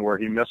weekend where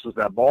he misses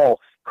that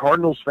ball,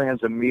 Cardinals fans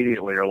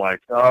immediately are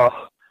like,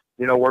 oh,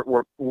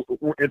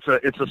 it's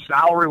a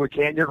salary we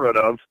can't get rid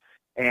of,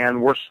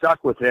 and we're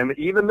stuck with him,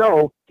 even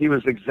though he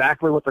was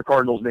exactly what the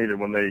Cardinals needed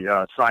when they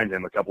signed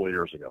him a couple of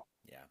years ago.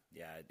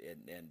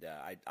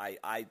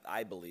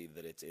 I believe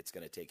that it's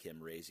going to take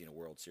him raising a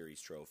World Series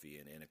trophy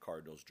in a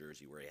Cardinals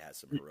jersey where he has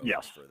some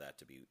heroics for that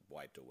to be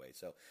wiped away.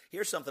 So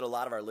here's something a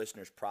lot of our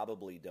listeners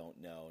probably don't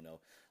know. No,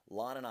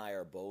 Lon and I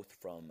are both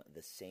from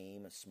the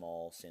same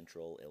small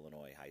central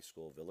Illinois high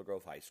school, Villa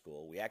Grove High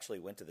School. We actually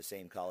went to the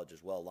same college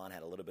as well. Lon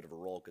had a little bit of a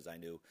role because I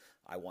knew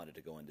I wanted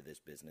to go into this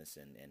business,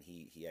 and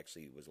he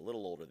actually was a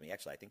little older than me.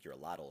 Actually, I think you're a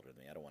lot older than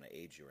me. I don't want to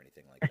age you or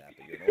anything like that,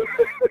 but you're an old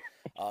man.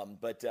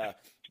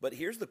 But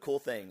here's the cool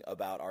thing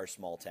about our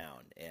small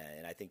town,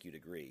 and I think you'd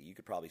agree. You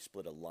could probably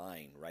split a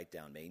line right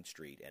down Main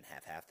Street and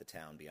have half the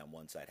town be on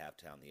one side, half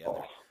the town the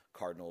other.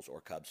 Cardinals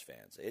or Cubs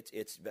fans.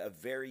 It's a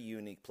very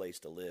unique place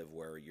to live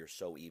where you're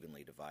so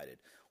evenly divided.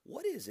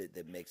 What is it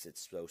that makes it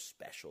so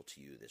special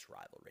to you, this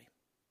rivalry?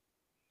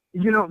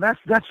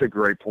 That's a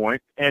great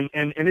point. And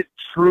it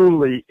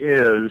truly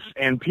is.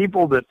 And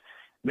people that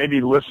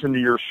maybe listen to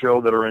your show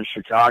that are in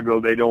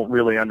Chicago, they don't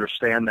really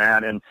understand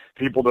that. And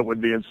people that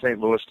would be in St.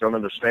 Louis don't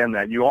understand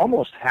that. You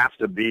almost have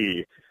to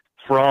be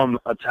from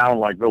a town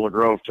like Villa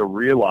Grove to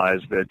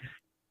realize that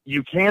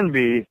you can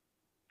be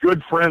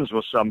good friends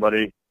with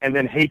somebody and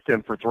then hate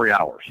them for 3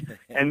 hours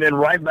and then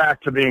right back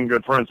to being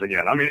good friends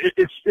again. I mean,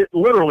 it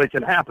literally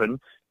can happen.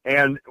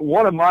 And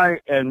one of my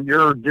and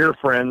your dear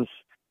friends,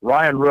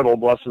 Ryan Riddle,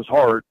 bless his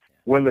heart,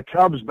 when the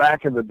Cubs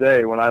back in the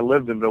day, when I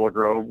lived in Villa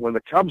Grove, when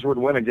the Cubs would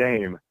win a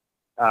game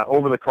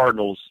over the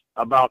Cardinals,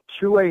 about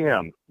 2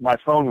 a.m., my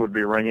phone would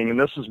be ringing. And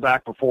this is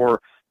back before,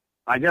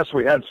 I guess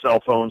we had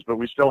cell phones, but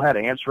we still had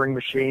answering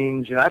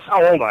machines. That's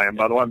how old I am,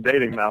 by the way. I'm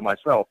dating now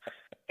myself.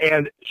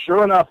 And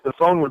sure enough, the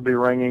phone would be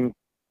ringing,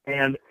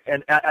 and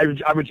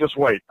I would just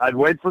wait. I'd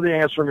wait for the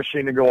answering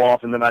machine to go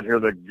off, and then I'd hear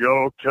the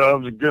 "Go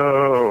Cubs,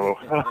 go!"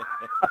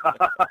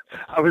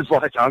 I was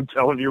like, I'm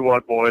telling you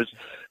what, boys.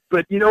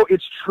 But,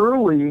 it's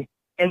truly,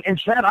 and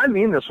Chad, I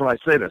mean this when I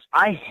say this,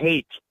 I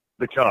hate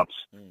the Cubs.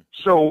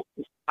 So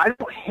I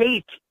don't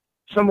hate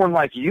someone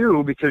like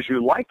you because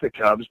you like the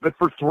Cubs, but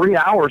for 3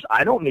 hours,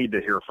 I don't need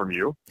to hear from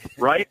you,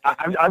 right?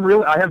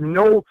 I have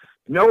no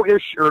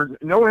issue or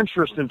no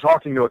interest in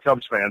talking to a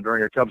Cubs fan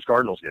during a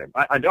Cubs-Cardinals game.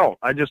 I don't.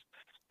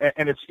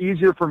 And it's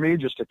easier for me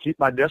just to keep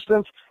my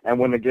distance. And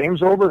when the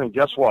game's over, then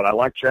guess what? I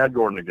like Chad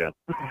Gordon again.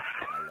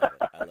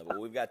 I love it.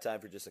 Well, we've got time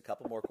for just a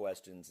couple more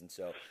questions. And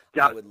so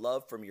I would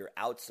love from your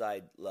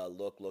outside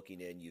looking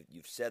in,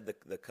 you've said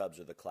the Cubs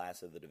are the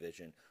class of the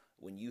division.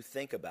 When you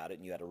think about it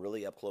and you had a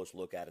really up-close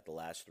look at it the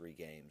last 3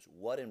 games,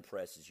 what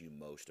impresses you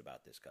most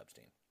about this Cubs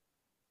team?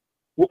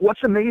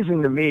 What's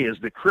amazing to me is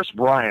that Chris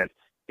Bryant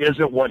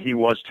isn't what he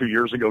was 2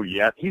 years ago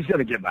yet. He's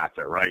going to get back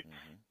there, right?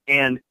 Mm-hmm.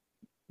 And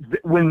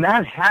when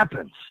that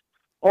happens,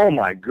 oh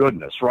my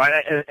goodness,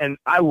 right? And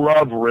I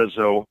love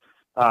Rizzo.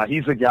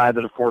 He's a guy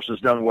that, of course, has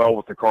done well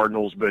with the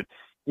Cardinals, but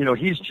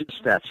he's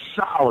just that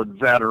solid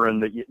veteran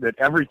that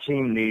every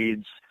team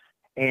needs.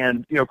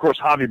 And of course,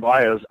 Javi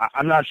Baez.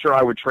 I'm not sure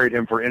I would trade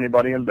him for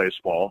anybody in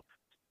baseball.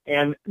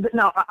 And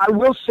now I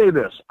will say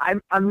this: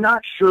 I'm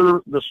not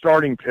sure the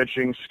starting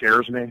pitching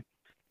scares me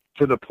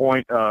to the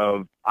point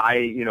of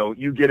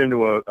you get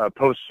into a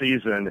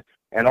postseason.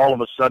 And all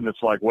of a sudden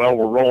it's like, well,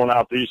 we're rolling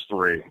out these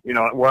 3,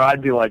 where I'd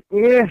be like,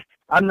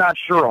 I'm not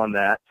sure on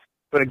that.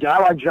 But a guy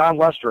like John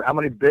Lester, how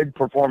many big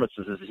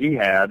performances has he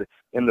had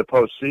in the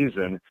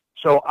postseason?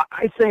 So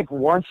I think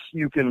once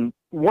you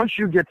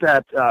get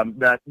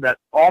that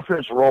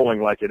offense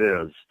rolling like it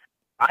is,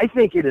 I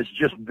think it is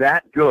just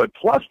that good.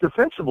 Plus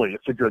defensively,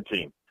 it's a good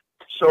team.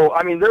 So,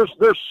 I mean,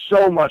 there's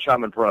so much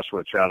I'm impressed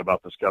with, Chad,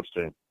 about this Cubs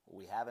team.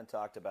 We haven't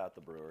talked about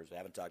the Brewers. We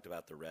haven't talked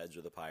about the Reds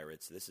or the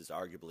Pirates. This is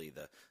arguably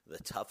the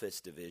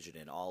toughest division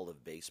in all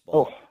of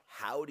baseball. Oh.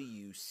 How do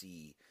you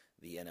see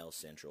the NL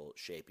Central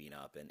shaping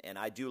up? And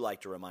I do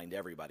like to remind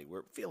everybody,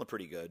 we're feeling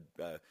pretty good.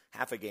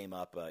 Half a game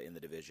up in the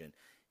division.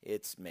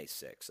 It's May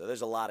 6th, so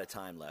there's a lot of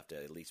time left,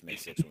 at least May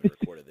 6th when we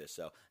recorded this.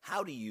 So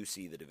how do you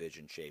see the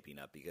division shaping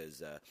up?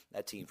 Because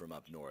that team from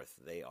up north,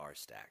 they are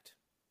stacked.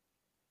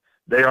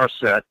 They are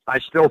set. I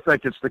still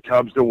think it's the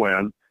Cubs to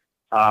win.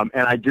 And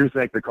I do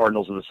think the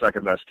Cardinals are the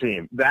second best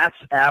team. That's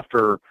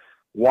after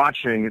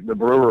watching the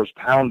Brewers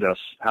pound us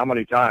how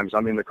many times? I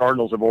mean, the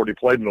Cardinals have already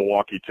played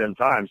Milwaukee 10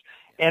 times.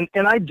 And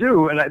I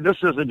do, and this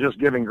isn't just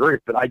giving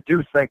grief, but I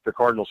do think the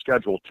Cardinals'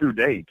 schedule to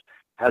date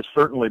has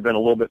certainly been a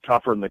little bit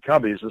tougher than the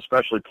Cubbies,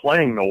 especially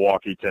playing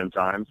Milwaukee 10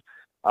 times.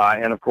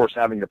 And, of course,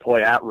 having to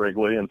play at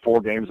Wrigley and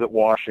 4 games at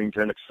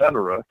Washington, et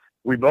cetera.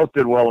 We both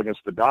did well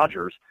against the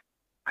Dodgers.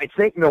 I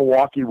think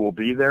Milwaukee will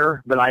be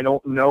there, but I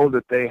don't know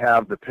that they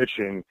have the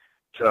pitching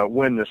to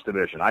win this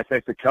division. I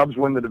think the Cubs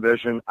win the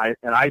division. I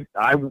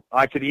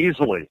could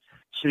easily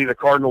see the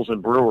Cardinals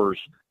and Brewers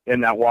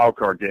in that wild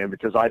card game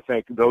because I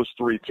think those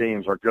 3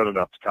 teams are good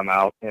enough to come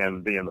out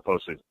and be in the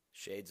postseason.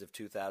 Shades of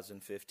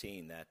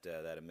 2015,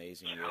 that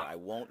amazing year. I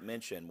won't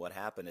mention what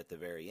happened at the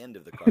very end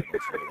of the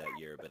Cardinals year that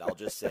year, but I'll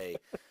just say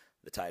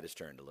the tide has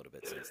turned a little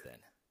bit since then.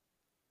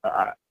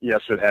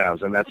 Yes, it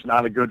has, and that's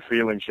not a good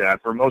feeling,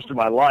 Chad. For most of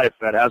my life,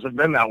 that hasn't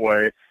been that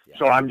way. Yeah.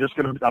 So I'm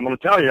gonna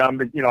tell you, I'm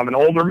an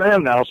older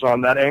man now, so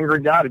I'm that angry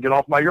guy to get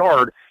off my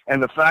yard.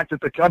 And the fact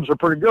that the Cubs are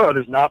pretty good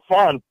is not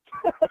fun.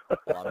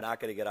 Well, I'm not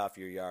going to get off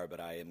your yard, but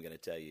I am going to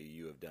tell you,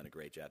 you have done a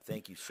great job.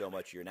 Thank you so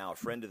much. You're now a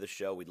friend of the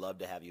show. We'd love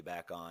to have you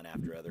back on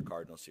after other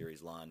Cardinal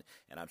Series run,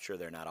 and I'm sure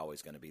they're not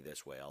always going to be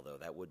this way. Although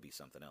that would be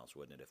something else,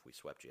 wouldn't it, if we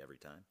swept you every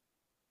time?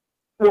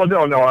 Well,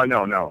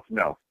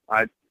 no.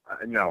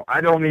 No,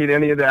 I don't need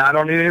any of that. I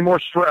don't need any more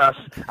stress.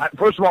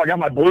 First of all, I got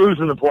my Blues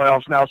in the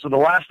playoffs now, so the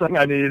last thing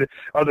I need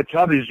are the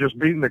Cubbies just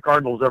beating the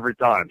Cardinals every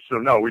time. So,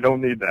 no, we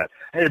don't need that.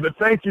 Hey, but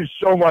thank you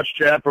so much,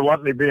 Chad, for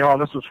letting me be on.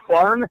 This was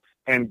fun,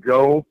 and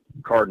go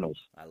Cardinals.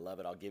 I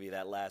love it. I'll give you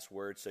that last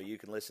word so you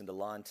can listen to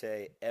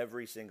Lante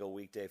every single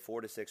weekday,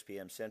 4 to 6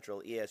 p.m.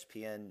 Central,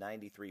 ESPN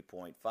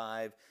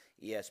 93.5,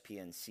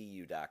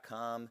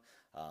 ESPNCU.com,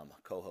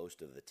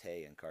 co-host of the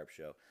Tay and Carp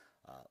Show.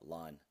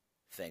 Lon,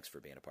 thanks for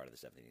being a part of the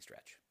 7th Inning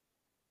Stretch.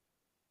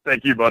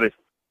 Thank you, buddy.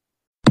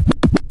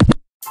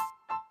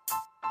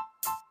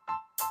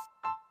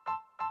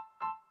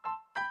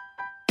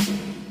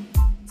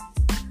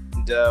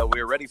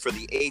 We're ready for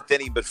the 8th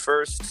inning, but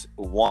first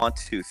want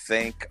to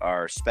thank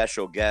our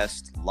special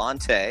guest,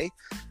 Lante,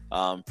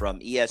 from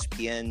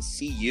ESPN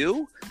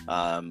CU.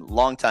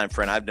 Longtime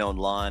friend. I've known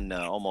Lon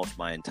almost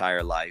my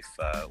entire life.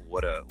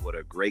 What a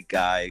great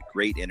guy,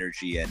 great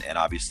energy, and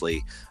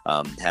obviously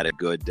had a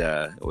good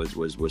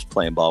was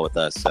playing ball with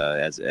us,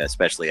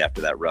 especially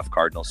after that rough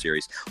Cardinal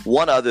series.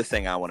 One other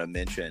thing I want to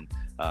mention.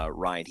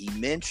 Ryan, he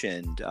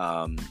mentioned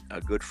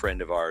a good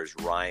friend of ours,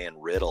 Ryan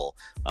Riddle,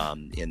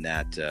 in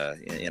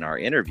our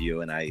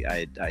interview, and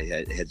I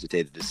had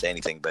hesitated to say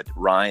anything, but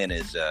Ryan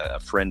is a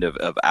friend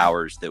of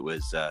ours that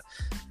was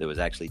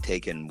actually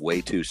taken way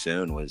too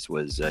soon.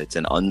 It's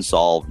an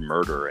unsolved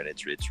murder, and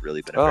it's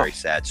really been a very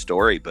sad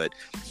story. But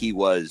he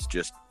was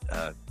just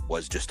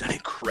an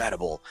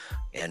incredible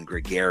and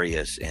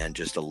gregarious and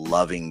just a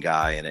loving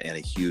guy and a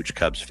huge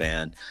Cubs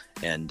fan.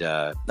 And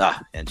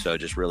so it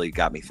just really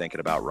got me thinking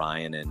about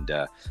Ryan and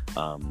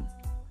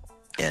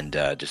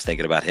just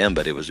thinking about him.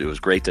 But it was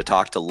great to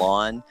talk to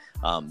Lon.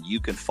 You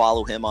can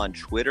follow him on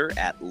Twitter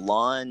at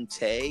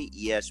Lante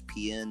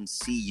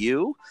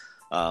ESPNCU.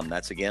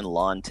 That's again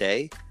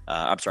Lante.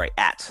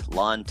 At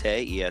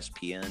Lante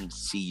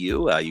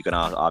ESPNCU. You can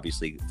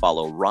obviously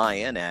follow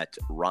Ryan at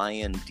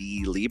Ryan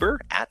D. Lieber,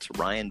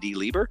 and you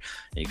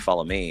can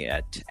follow me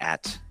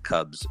at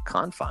Cubs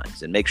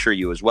Confines. And make sure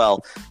you as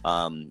well,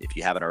 if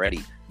you haven't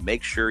already,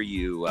 make sure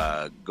you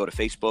go to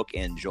Facebook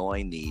and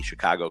join the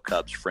Chicago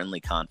Cubs Friendly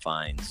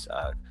Confines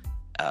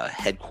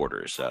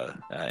headquarters,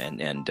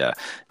 and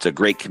it's a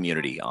great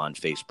community on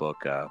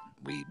Facebook.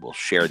 We will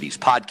share these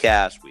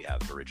podcasts. We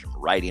have original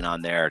writing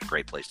on there. It's a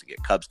great place to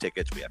get Cubs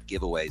tickets. We have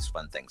giveaways,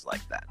 fun things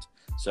like that.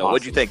 So, awesome.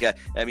 What do you think?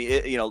 I mean,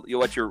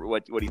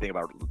 what do you think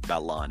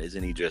about Lon?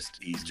 Isn't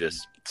he's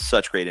just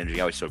such great energy?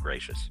 Always so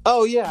gracious.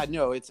 Oh yeah,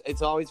 no,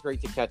 it's always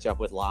great to catch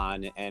up with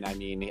Lon. And I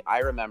mean, I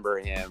remember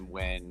him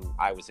when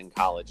I was in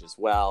college as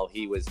well.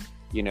 He was,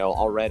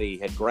 already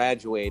had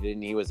graduated,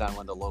 and he was on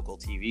one of the local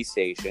TV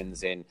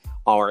stations in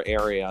our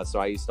area. So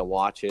I used to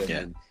watch him. Yeah.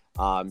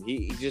 And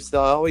he just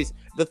always,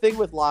 the thing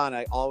with Lon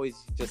I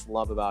always just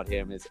love about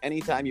him is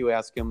anytime you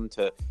ask him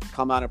to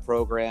come on a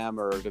program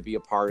or to be a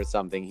part of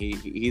something,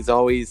 he's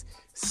always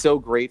so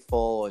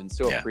grateful and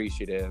so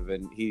appreciative,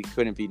 and he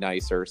couldn't be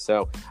nicer.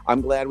 So I'm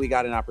glad we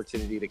got an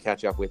opportunity to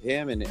catch up with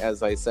him. And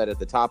as I said at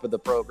the top of the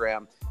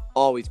program,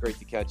 always great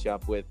to catch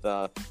up with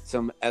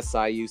some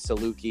SIU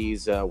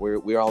Salukis.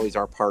 We always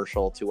are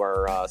partial to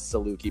our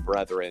Saluki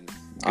brethren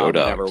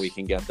whenever we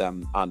can get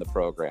them on the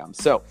program.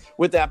 So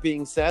with that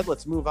being said,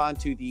 let's move on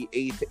to the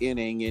 8th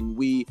inning. And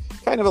we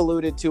kind of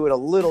alluded to it a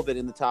little bit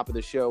in the top of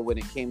the show when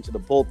it came to the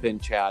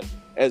bullpen, Chad,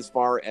 as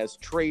far as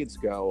trades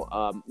go.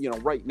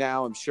 Right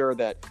now, I'm sure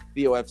that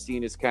Theo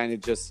Epstein is kind of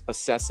just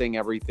assessing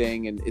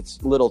everything, and it's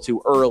a little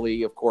too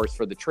early, of course,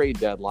 for the trade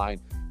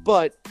deadline.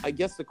 But I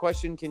guess the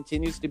question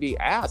continues to be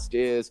asked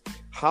is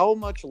how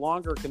much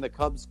longer can the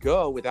Cubs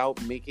go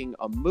without making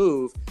a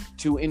move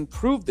to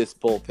improve this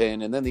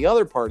bullpen? And then the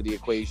other part of the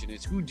equation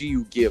is who do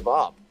you give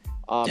up?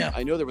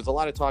 I know there was a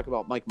lot of talk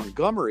about Mike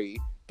Montgomery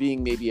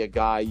being maybe a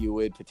guy you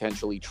would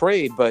potentially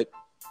trade, but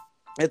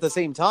at the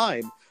same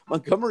time,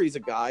 Montgomery's a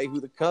guy who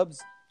the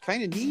Cubs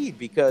kind of need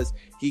because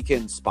he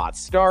can spot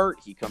start.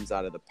 He comes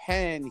out of the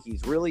pen.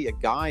 He's really a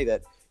guy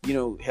that,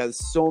 has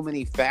so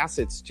many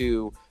facets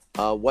to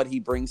what he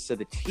brings to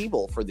the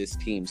table for this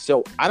team.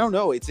 So I don't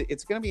know. It's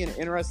going to be an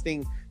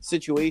interesting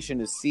situation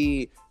to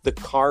see the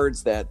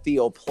cards that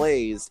Theo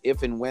plays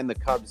if and when the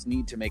Cubs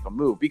need to make a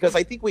move, because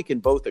I think we can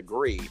both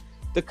agree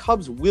the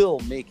Cubs will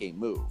make a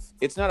move.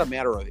 It's not a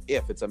matter of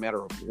if, it's a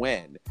matter of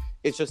when.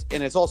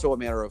 And it's also a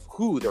matter of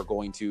who they're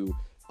going to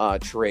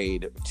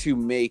trade to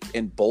make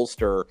and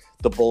bolster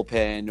the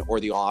bullpen or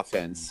the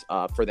offense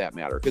for that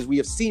matter. Because we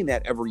have seen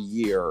that every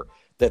year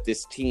that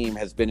this team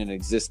has been in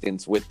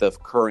existence with the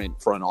current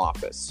front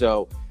office.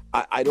 So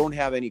I don't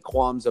have any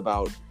qualms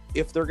about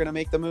if they're going to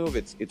make the move.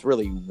 It's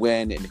really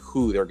when and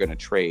who they're going to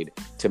trade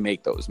to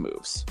make those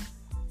moves.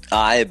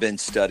 I have been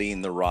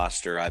studying the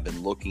roster. I've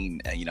been looking,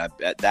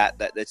 at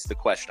that's the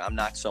question. I'm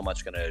not so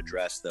much going to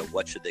address the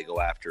what should they go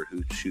after,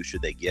 who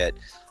should they get.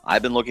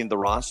 I've been looking at the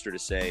roster to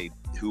say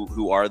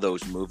who are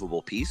those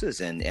movable pieces,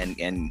 and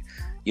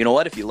you know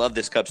what? If you love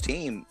this Cubs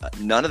team,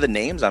 none of the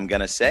names I'm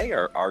going to say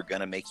are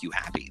going to make you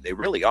happy. They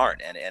really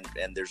aren't.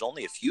 And there's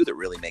only a few that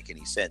really make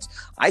any sense.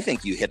 I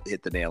think you hit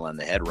the nail on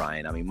the head,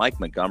 Ryan. I mean, Mike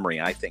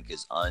Montgomery, I think,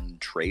 is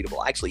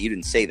untradeable. Actually, you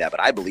didn't say that, but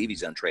I believe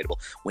he's untradeable.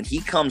 When he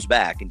comes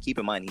back, and keep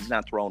in mind, he's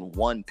not throwing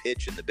one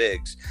pitch in the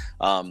bigs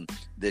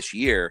this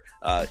year,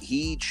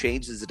 he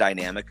changes the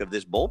dynamic of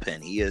this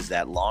bullpen. He is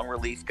that long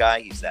relief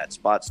guy. He's that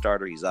spot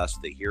starter. He's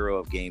the hero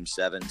of Game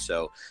 7.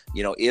 So,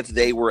 if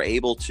they were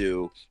able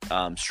to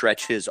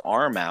stretch his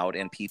arm out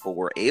and people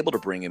were able to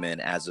bring him in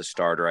as a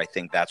starter, I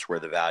think that's where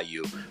the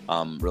value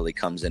really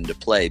comes into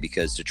play,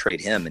 because to trade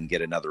him and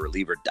get another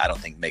reliever, I don't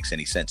think makes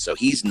any sense. So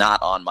he's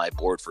not on my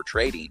board for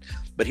trading.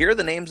 But here are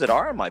the names that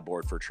are on my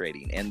board for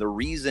trading. And the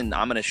reason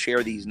I'm going to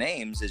share these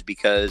names is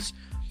because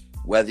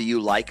whether you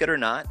like it or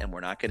not, and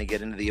we're not going to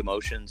get into the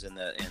emotions and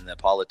the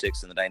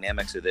politics and the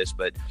dynamics of this,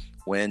 but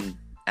when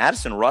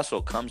Addison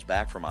Russell comes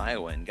back from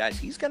Iowa, and guys,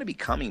 he's going to be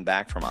coming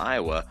back from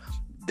Iowa,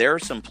 there are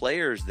some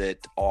players that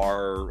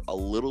are a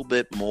little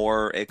bit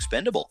more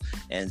expendable.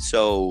 And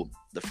so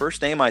the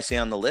first name I see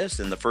on the list,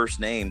 and the first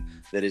name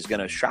that is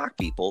going to shock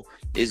people,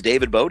 is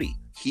David Bote.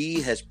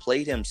 He has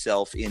played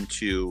himself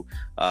into,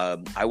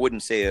 I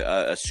wouldn't say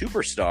a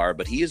superstar,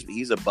 but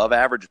he's above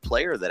average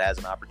player that has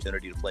an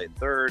opportunity to play at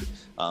third,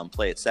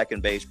 play at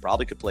second base,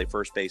 probably could play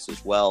first base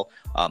as well.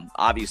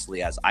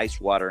 Obviously has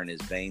ice water in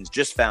his veins.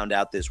 Just found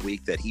out this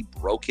week that he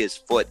broke his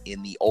foot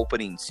in the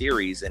opening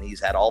series, and he's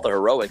had all the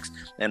heroics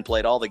and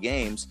played all the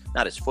games,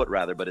 not his foot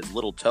rather, but his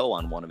little toe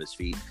on one of his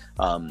feet.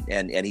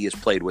 And he has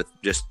played with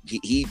just,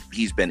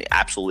 he's been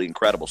absolutely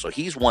incredible. So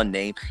he's one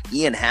name.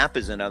 Ian Happ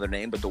is another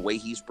name, but the way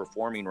he's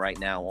performing right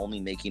now, only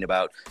making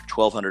about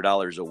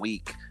 $1,200 a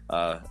week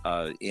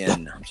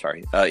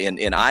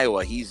in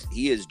Iowa,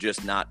 he is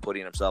just not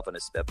putting himself in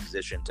a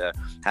position to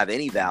have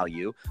any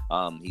value.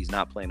 He's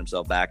not playing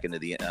himself back into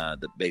the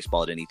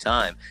baseball at any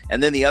time.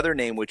 And then the other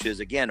name, which is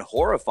again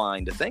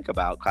horrifying to think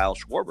about, Kyle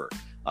Schwarber.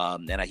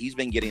 And he's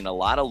been getting a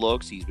lot of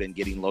looks. He's been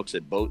getting looks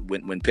at both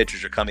when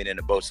pitchers are coming in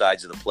at both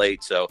sides of the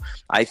plate. So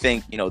I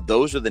think,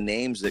 those are the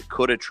names that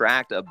could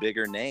attract a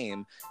bigger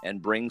name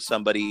and bring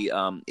somebody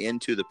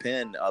into the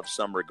pen of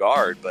some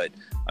regard. But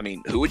I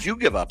mean, who would you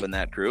give up in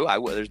that crew?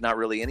 There's not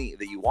really any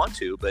that you want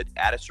to, but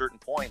at a certain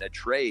point, a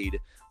trade,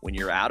 when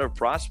you're out of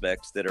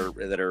prospects that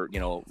are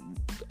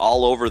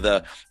all over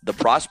the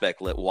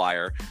prospect lit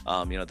wire,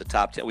 the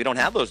top 10, we don't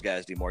have those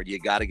guys anymore. You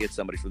got to get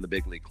somebody from the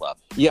big league club.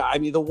 Yeah, I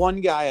mean, the one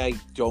guy I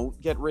don't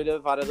get rid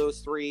of out of those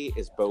three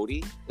is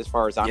Bote, as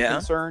far as I'm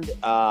concerned.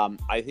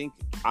 I think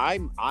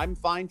I'm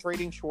fine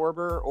trading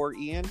Schwarber or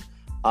Ian.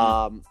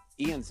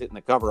 Ian's hitting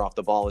the cover off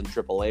the ball in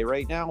AAA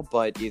right now,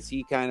 but is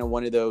he kind of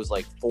one of those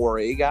like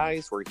 4A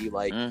guys where he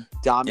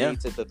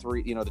dominates at the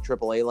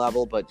AAA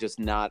level, but just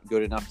not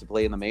good enough to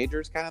play in the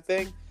majors kind of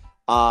thing?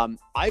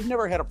 I've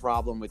never had a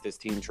problem with this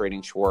team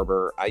trading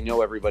Schwarber. I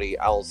know everybody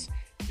else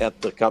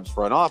at the Cubs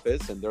front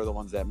office, and they're the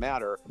ones that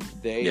matter.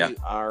 They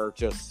are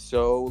just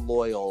so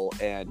loyal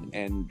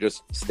and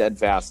just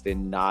steadfast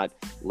in not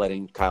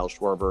letting Kyle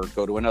Schwarber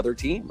go to another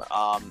team.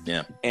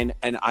 And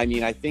I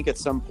mean, I think at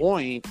some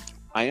point,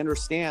 I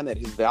understand that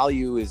his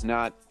value is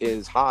not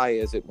as high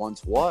as it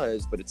once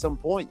was, but at some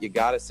point you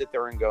got to sit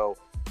there and go,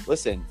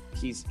 listen,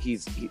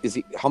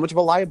 how much of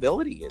a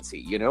liability is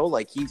he?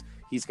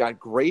 He's got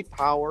great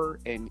power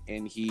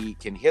and he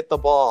can hit the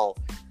ball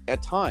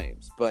at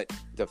times, but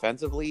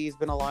defensively he's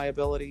been a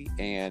liability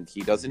and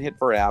he doesn't hit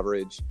for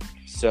average.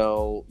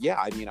 So yeah,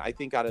 I mean, I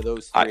think out of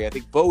those three, I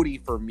think Bote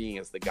for me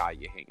is the guy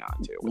you hang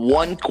on to.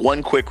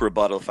 One quick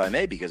rebuttal, if I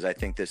may, because I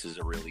think this is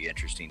a really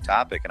interesting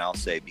topic, and I'll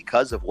say,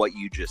 because of what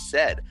you just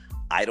said,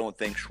 I don't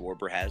think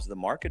Schwarber has the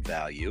market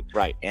value.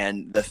 Right.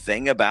 And the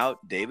thing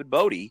about David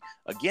Bote,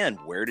 again,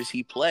 where does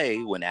he play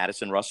when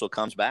Addison Russell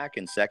comes back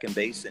and second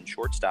base and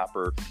shortstop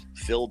are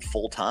filled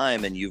full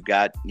time, and you've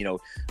got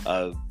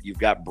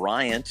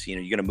Bryant,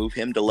 you're going to move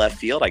him to left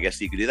field. I guess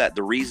you could do that.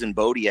 The reason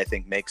Bote, I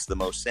think, makes the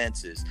most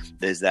sense is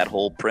that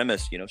whole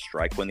premise,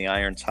 strike when the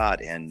iron's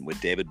hot. And with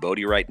David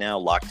Bote right now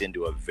locked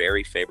into a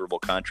very favorable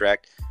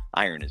contract,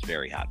 iron is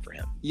very hot for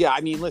him. Yeah,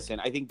 I mean, listen,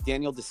 I think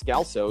Daniel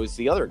Descalso is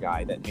the other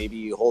guy that maybe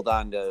you hold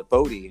on to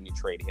Bote and you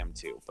trade him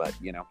too. But,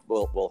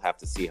 we'll have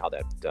to see how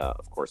that,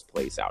 of course,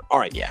 plays out. All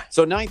right. Yeah.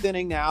 So 9th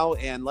inning now,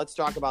 and let's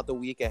talk about the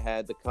week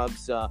ahead. The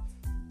Cubs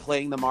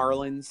playing the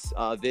Marlins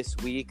this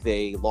week.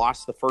 They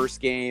lost the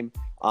first game,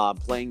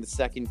 playing the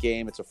second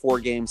game. It's a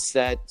 4-game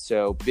set,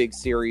 so big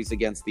series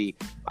against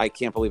I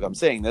can't believe I'm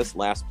saying this,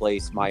 last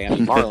place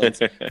Miami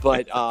Marlins.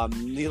 But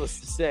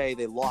needless to say,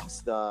 they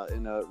lost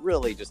in a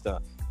really just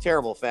a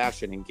terrible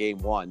fashion in game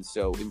 1.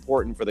 So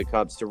important for the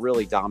Cubs to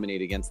really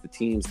dominate against the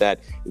teams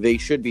that they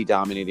should be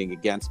dominating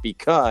against,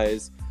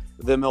 because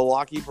the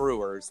Milwaukee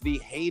Brewers, the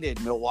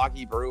hated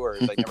Milwaukee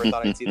Brewers, I never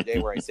thought I'd see the day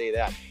where I say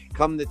that,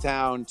 come to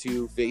town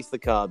to face the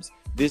Cubs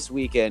this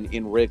weekend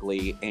in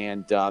Wrigley.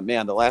 And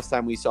man, the last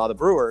time we saw the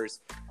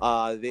Brewers,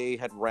 they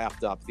had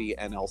wrapped up the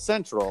NL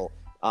Central,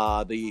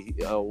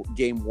 the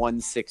game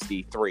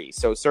 163.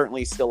 So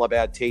certainly still a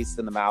bad taste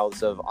in the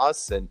mouths of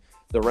us and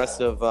the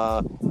rest of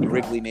the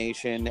Wrigley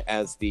Nation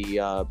as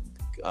the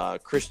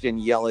Christian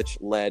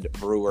Yelich-led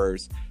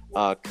Brewers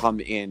come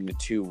in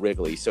to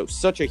Wrigley. So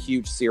such a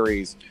huge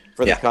series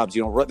for the Cubs.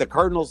 You know, the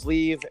Cardinals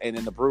leave, and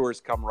then the Brewers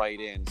come right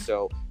in.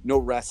 So no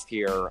rest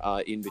here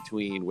in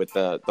between with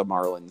the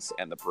Marlins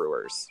and the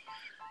Brewers.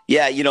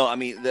 Yeah, you know, I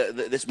mean,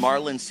 this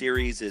Marlins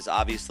series is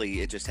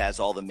obviously, it just has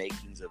all the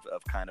makings of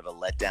kind of a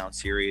letdown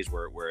series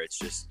where it's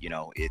just, you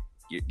know,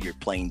 you're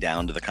playing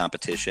down to the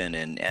competition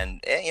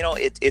and you know,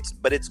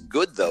 but it's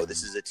good though.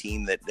 This is a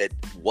team that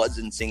was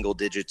in single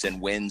digits and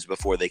wins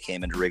before they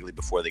came into Wrigley,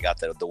 before they got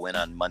the win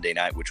on Monday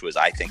night, which was,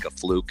 I think, a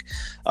fluke.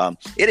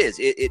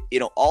 You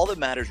know, all that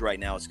matters right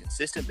now is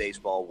consistent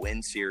baseball,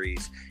 win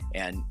series.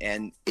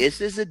 And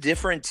this is a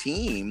different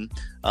team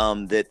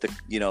that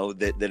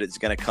it's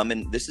going to come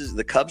in.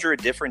 The Cubs are a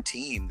different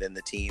team than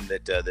the team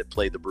that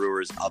played the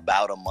Brewers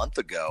about a month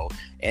ago.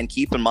 And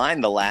keep in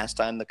mind, the last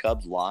time the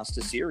Cubs lost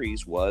a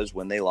series was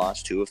when they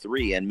lost 2 of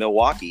 3 in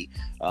Milwaukee,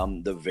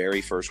 the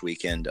very first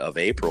weekend of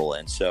April.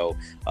 And so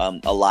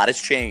a lot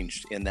has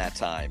changed in that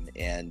time.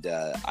 And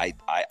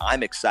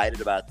I'm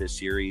excited about this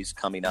series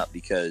coming up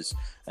because,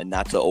 and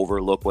not to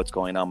overlook what's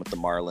going on with the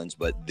Marlins,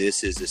 but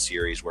this is a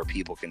series where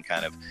people can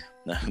kind of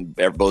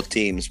both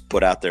teams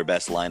put out their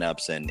best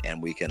lineups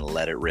and we can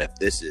let it rip.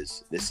 This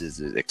is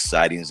as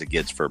exciting as it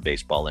gets for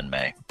baseball in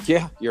May.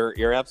 Yeah,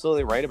 you're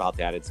absolutely right about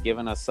that. It's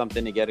given us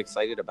something to get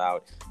excited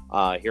about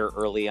here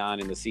early on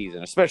in the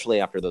season,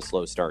 especially after the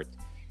slow start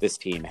this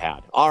team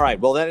had. All right,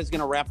 well, that is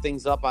going to wrap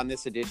things up on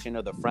this edition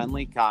of the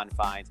Friendly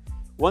Confines.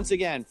 Once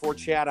again, for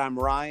Chad, I'm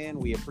Ryan.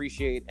 We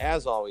appreciate,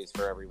 as always,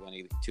 for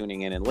everybody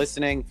tuning in and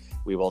listening.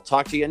 We will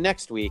talk to you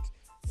next week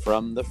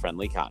from the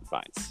Friendly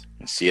Confines.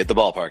 See you at the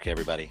ballpark,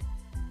 everybody.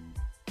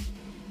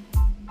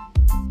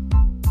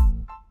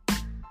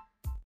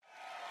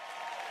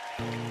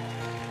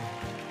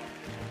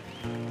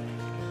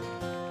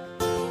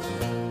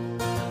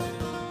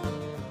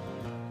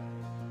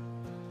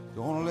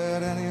 Don't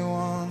let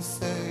anyone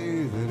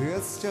say that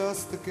it's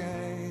just a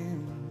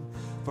game.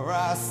 For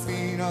I've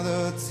seen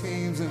other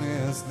teams and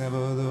it's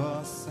never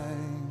the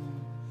same.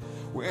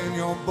 When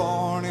you're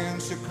born in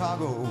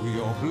Chicago,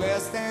 you're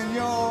blessed and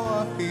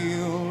you're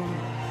healed.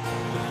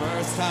 The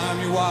first time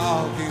you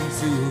walk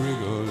into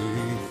Wrigley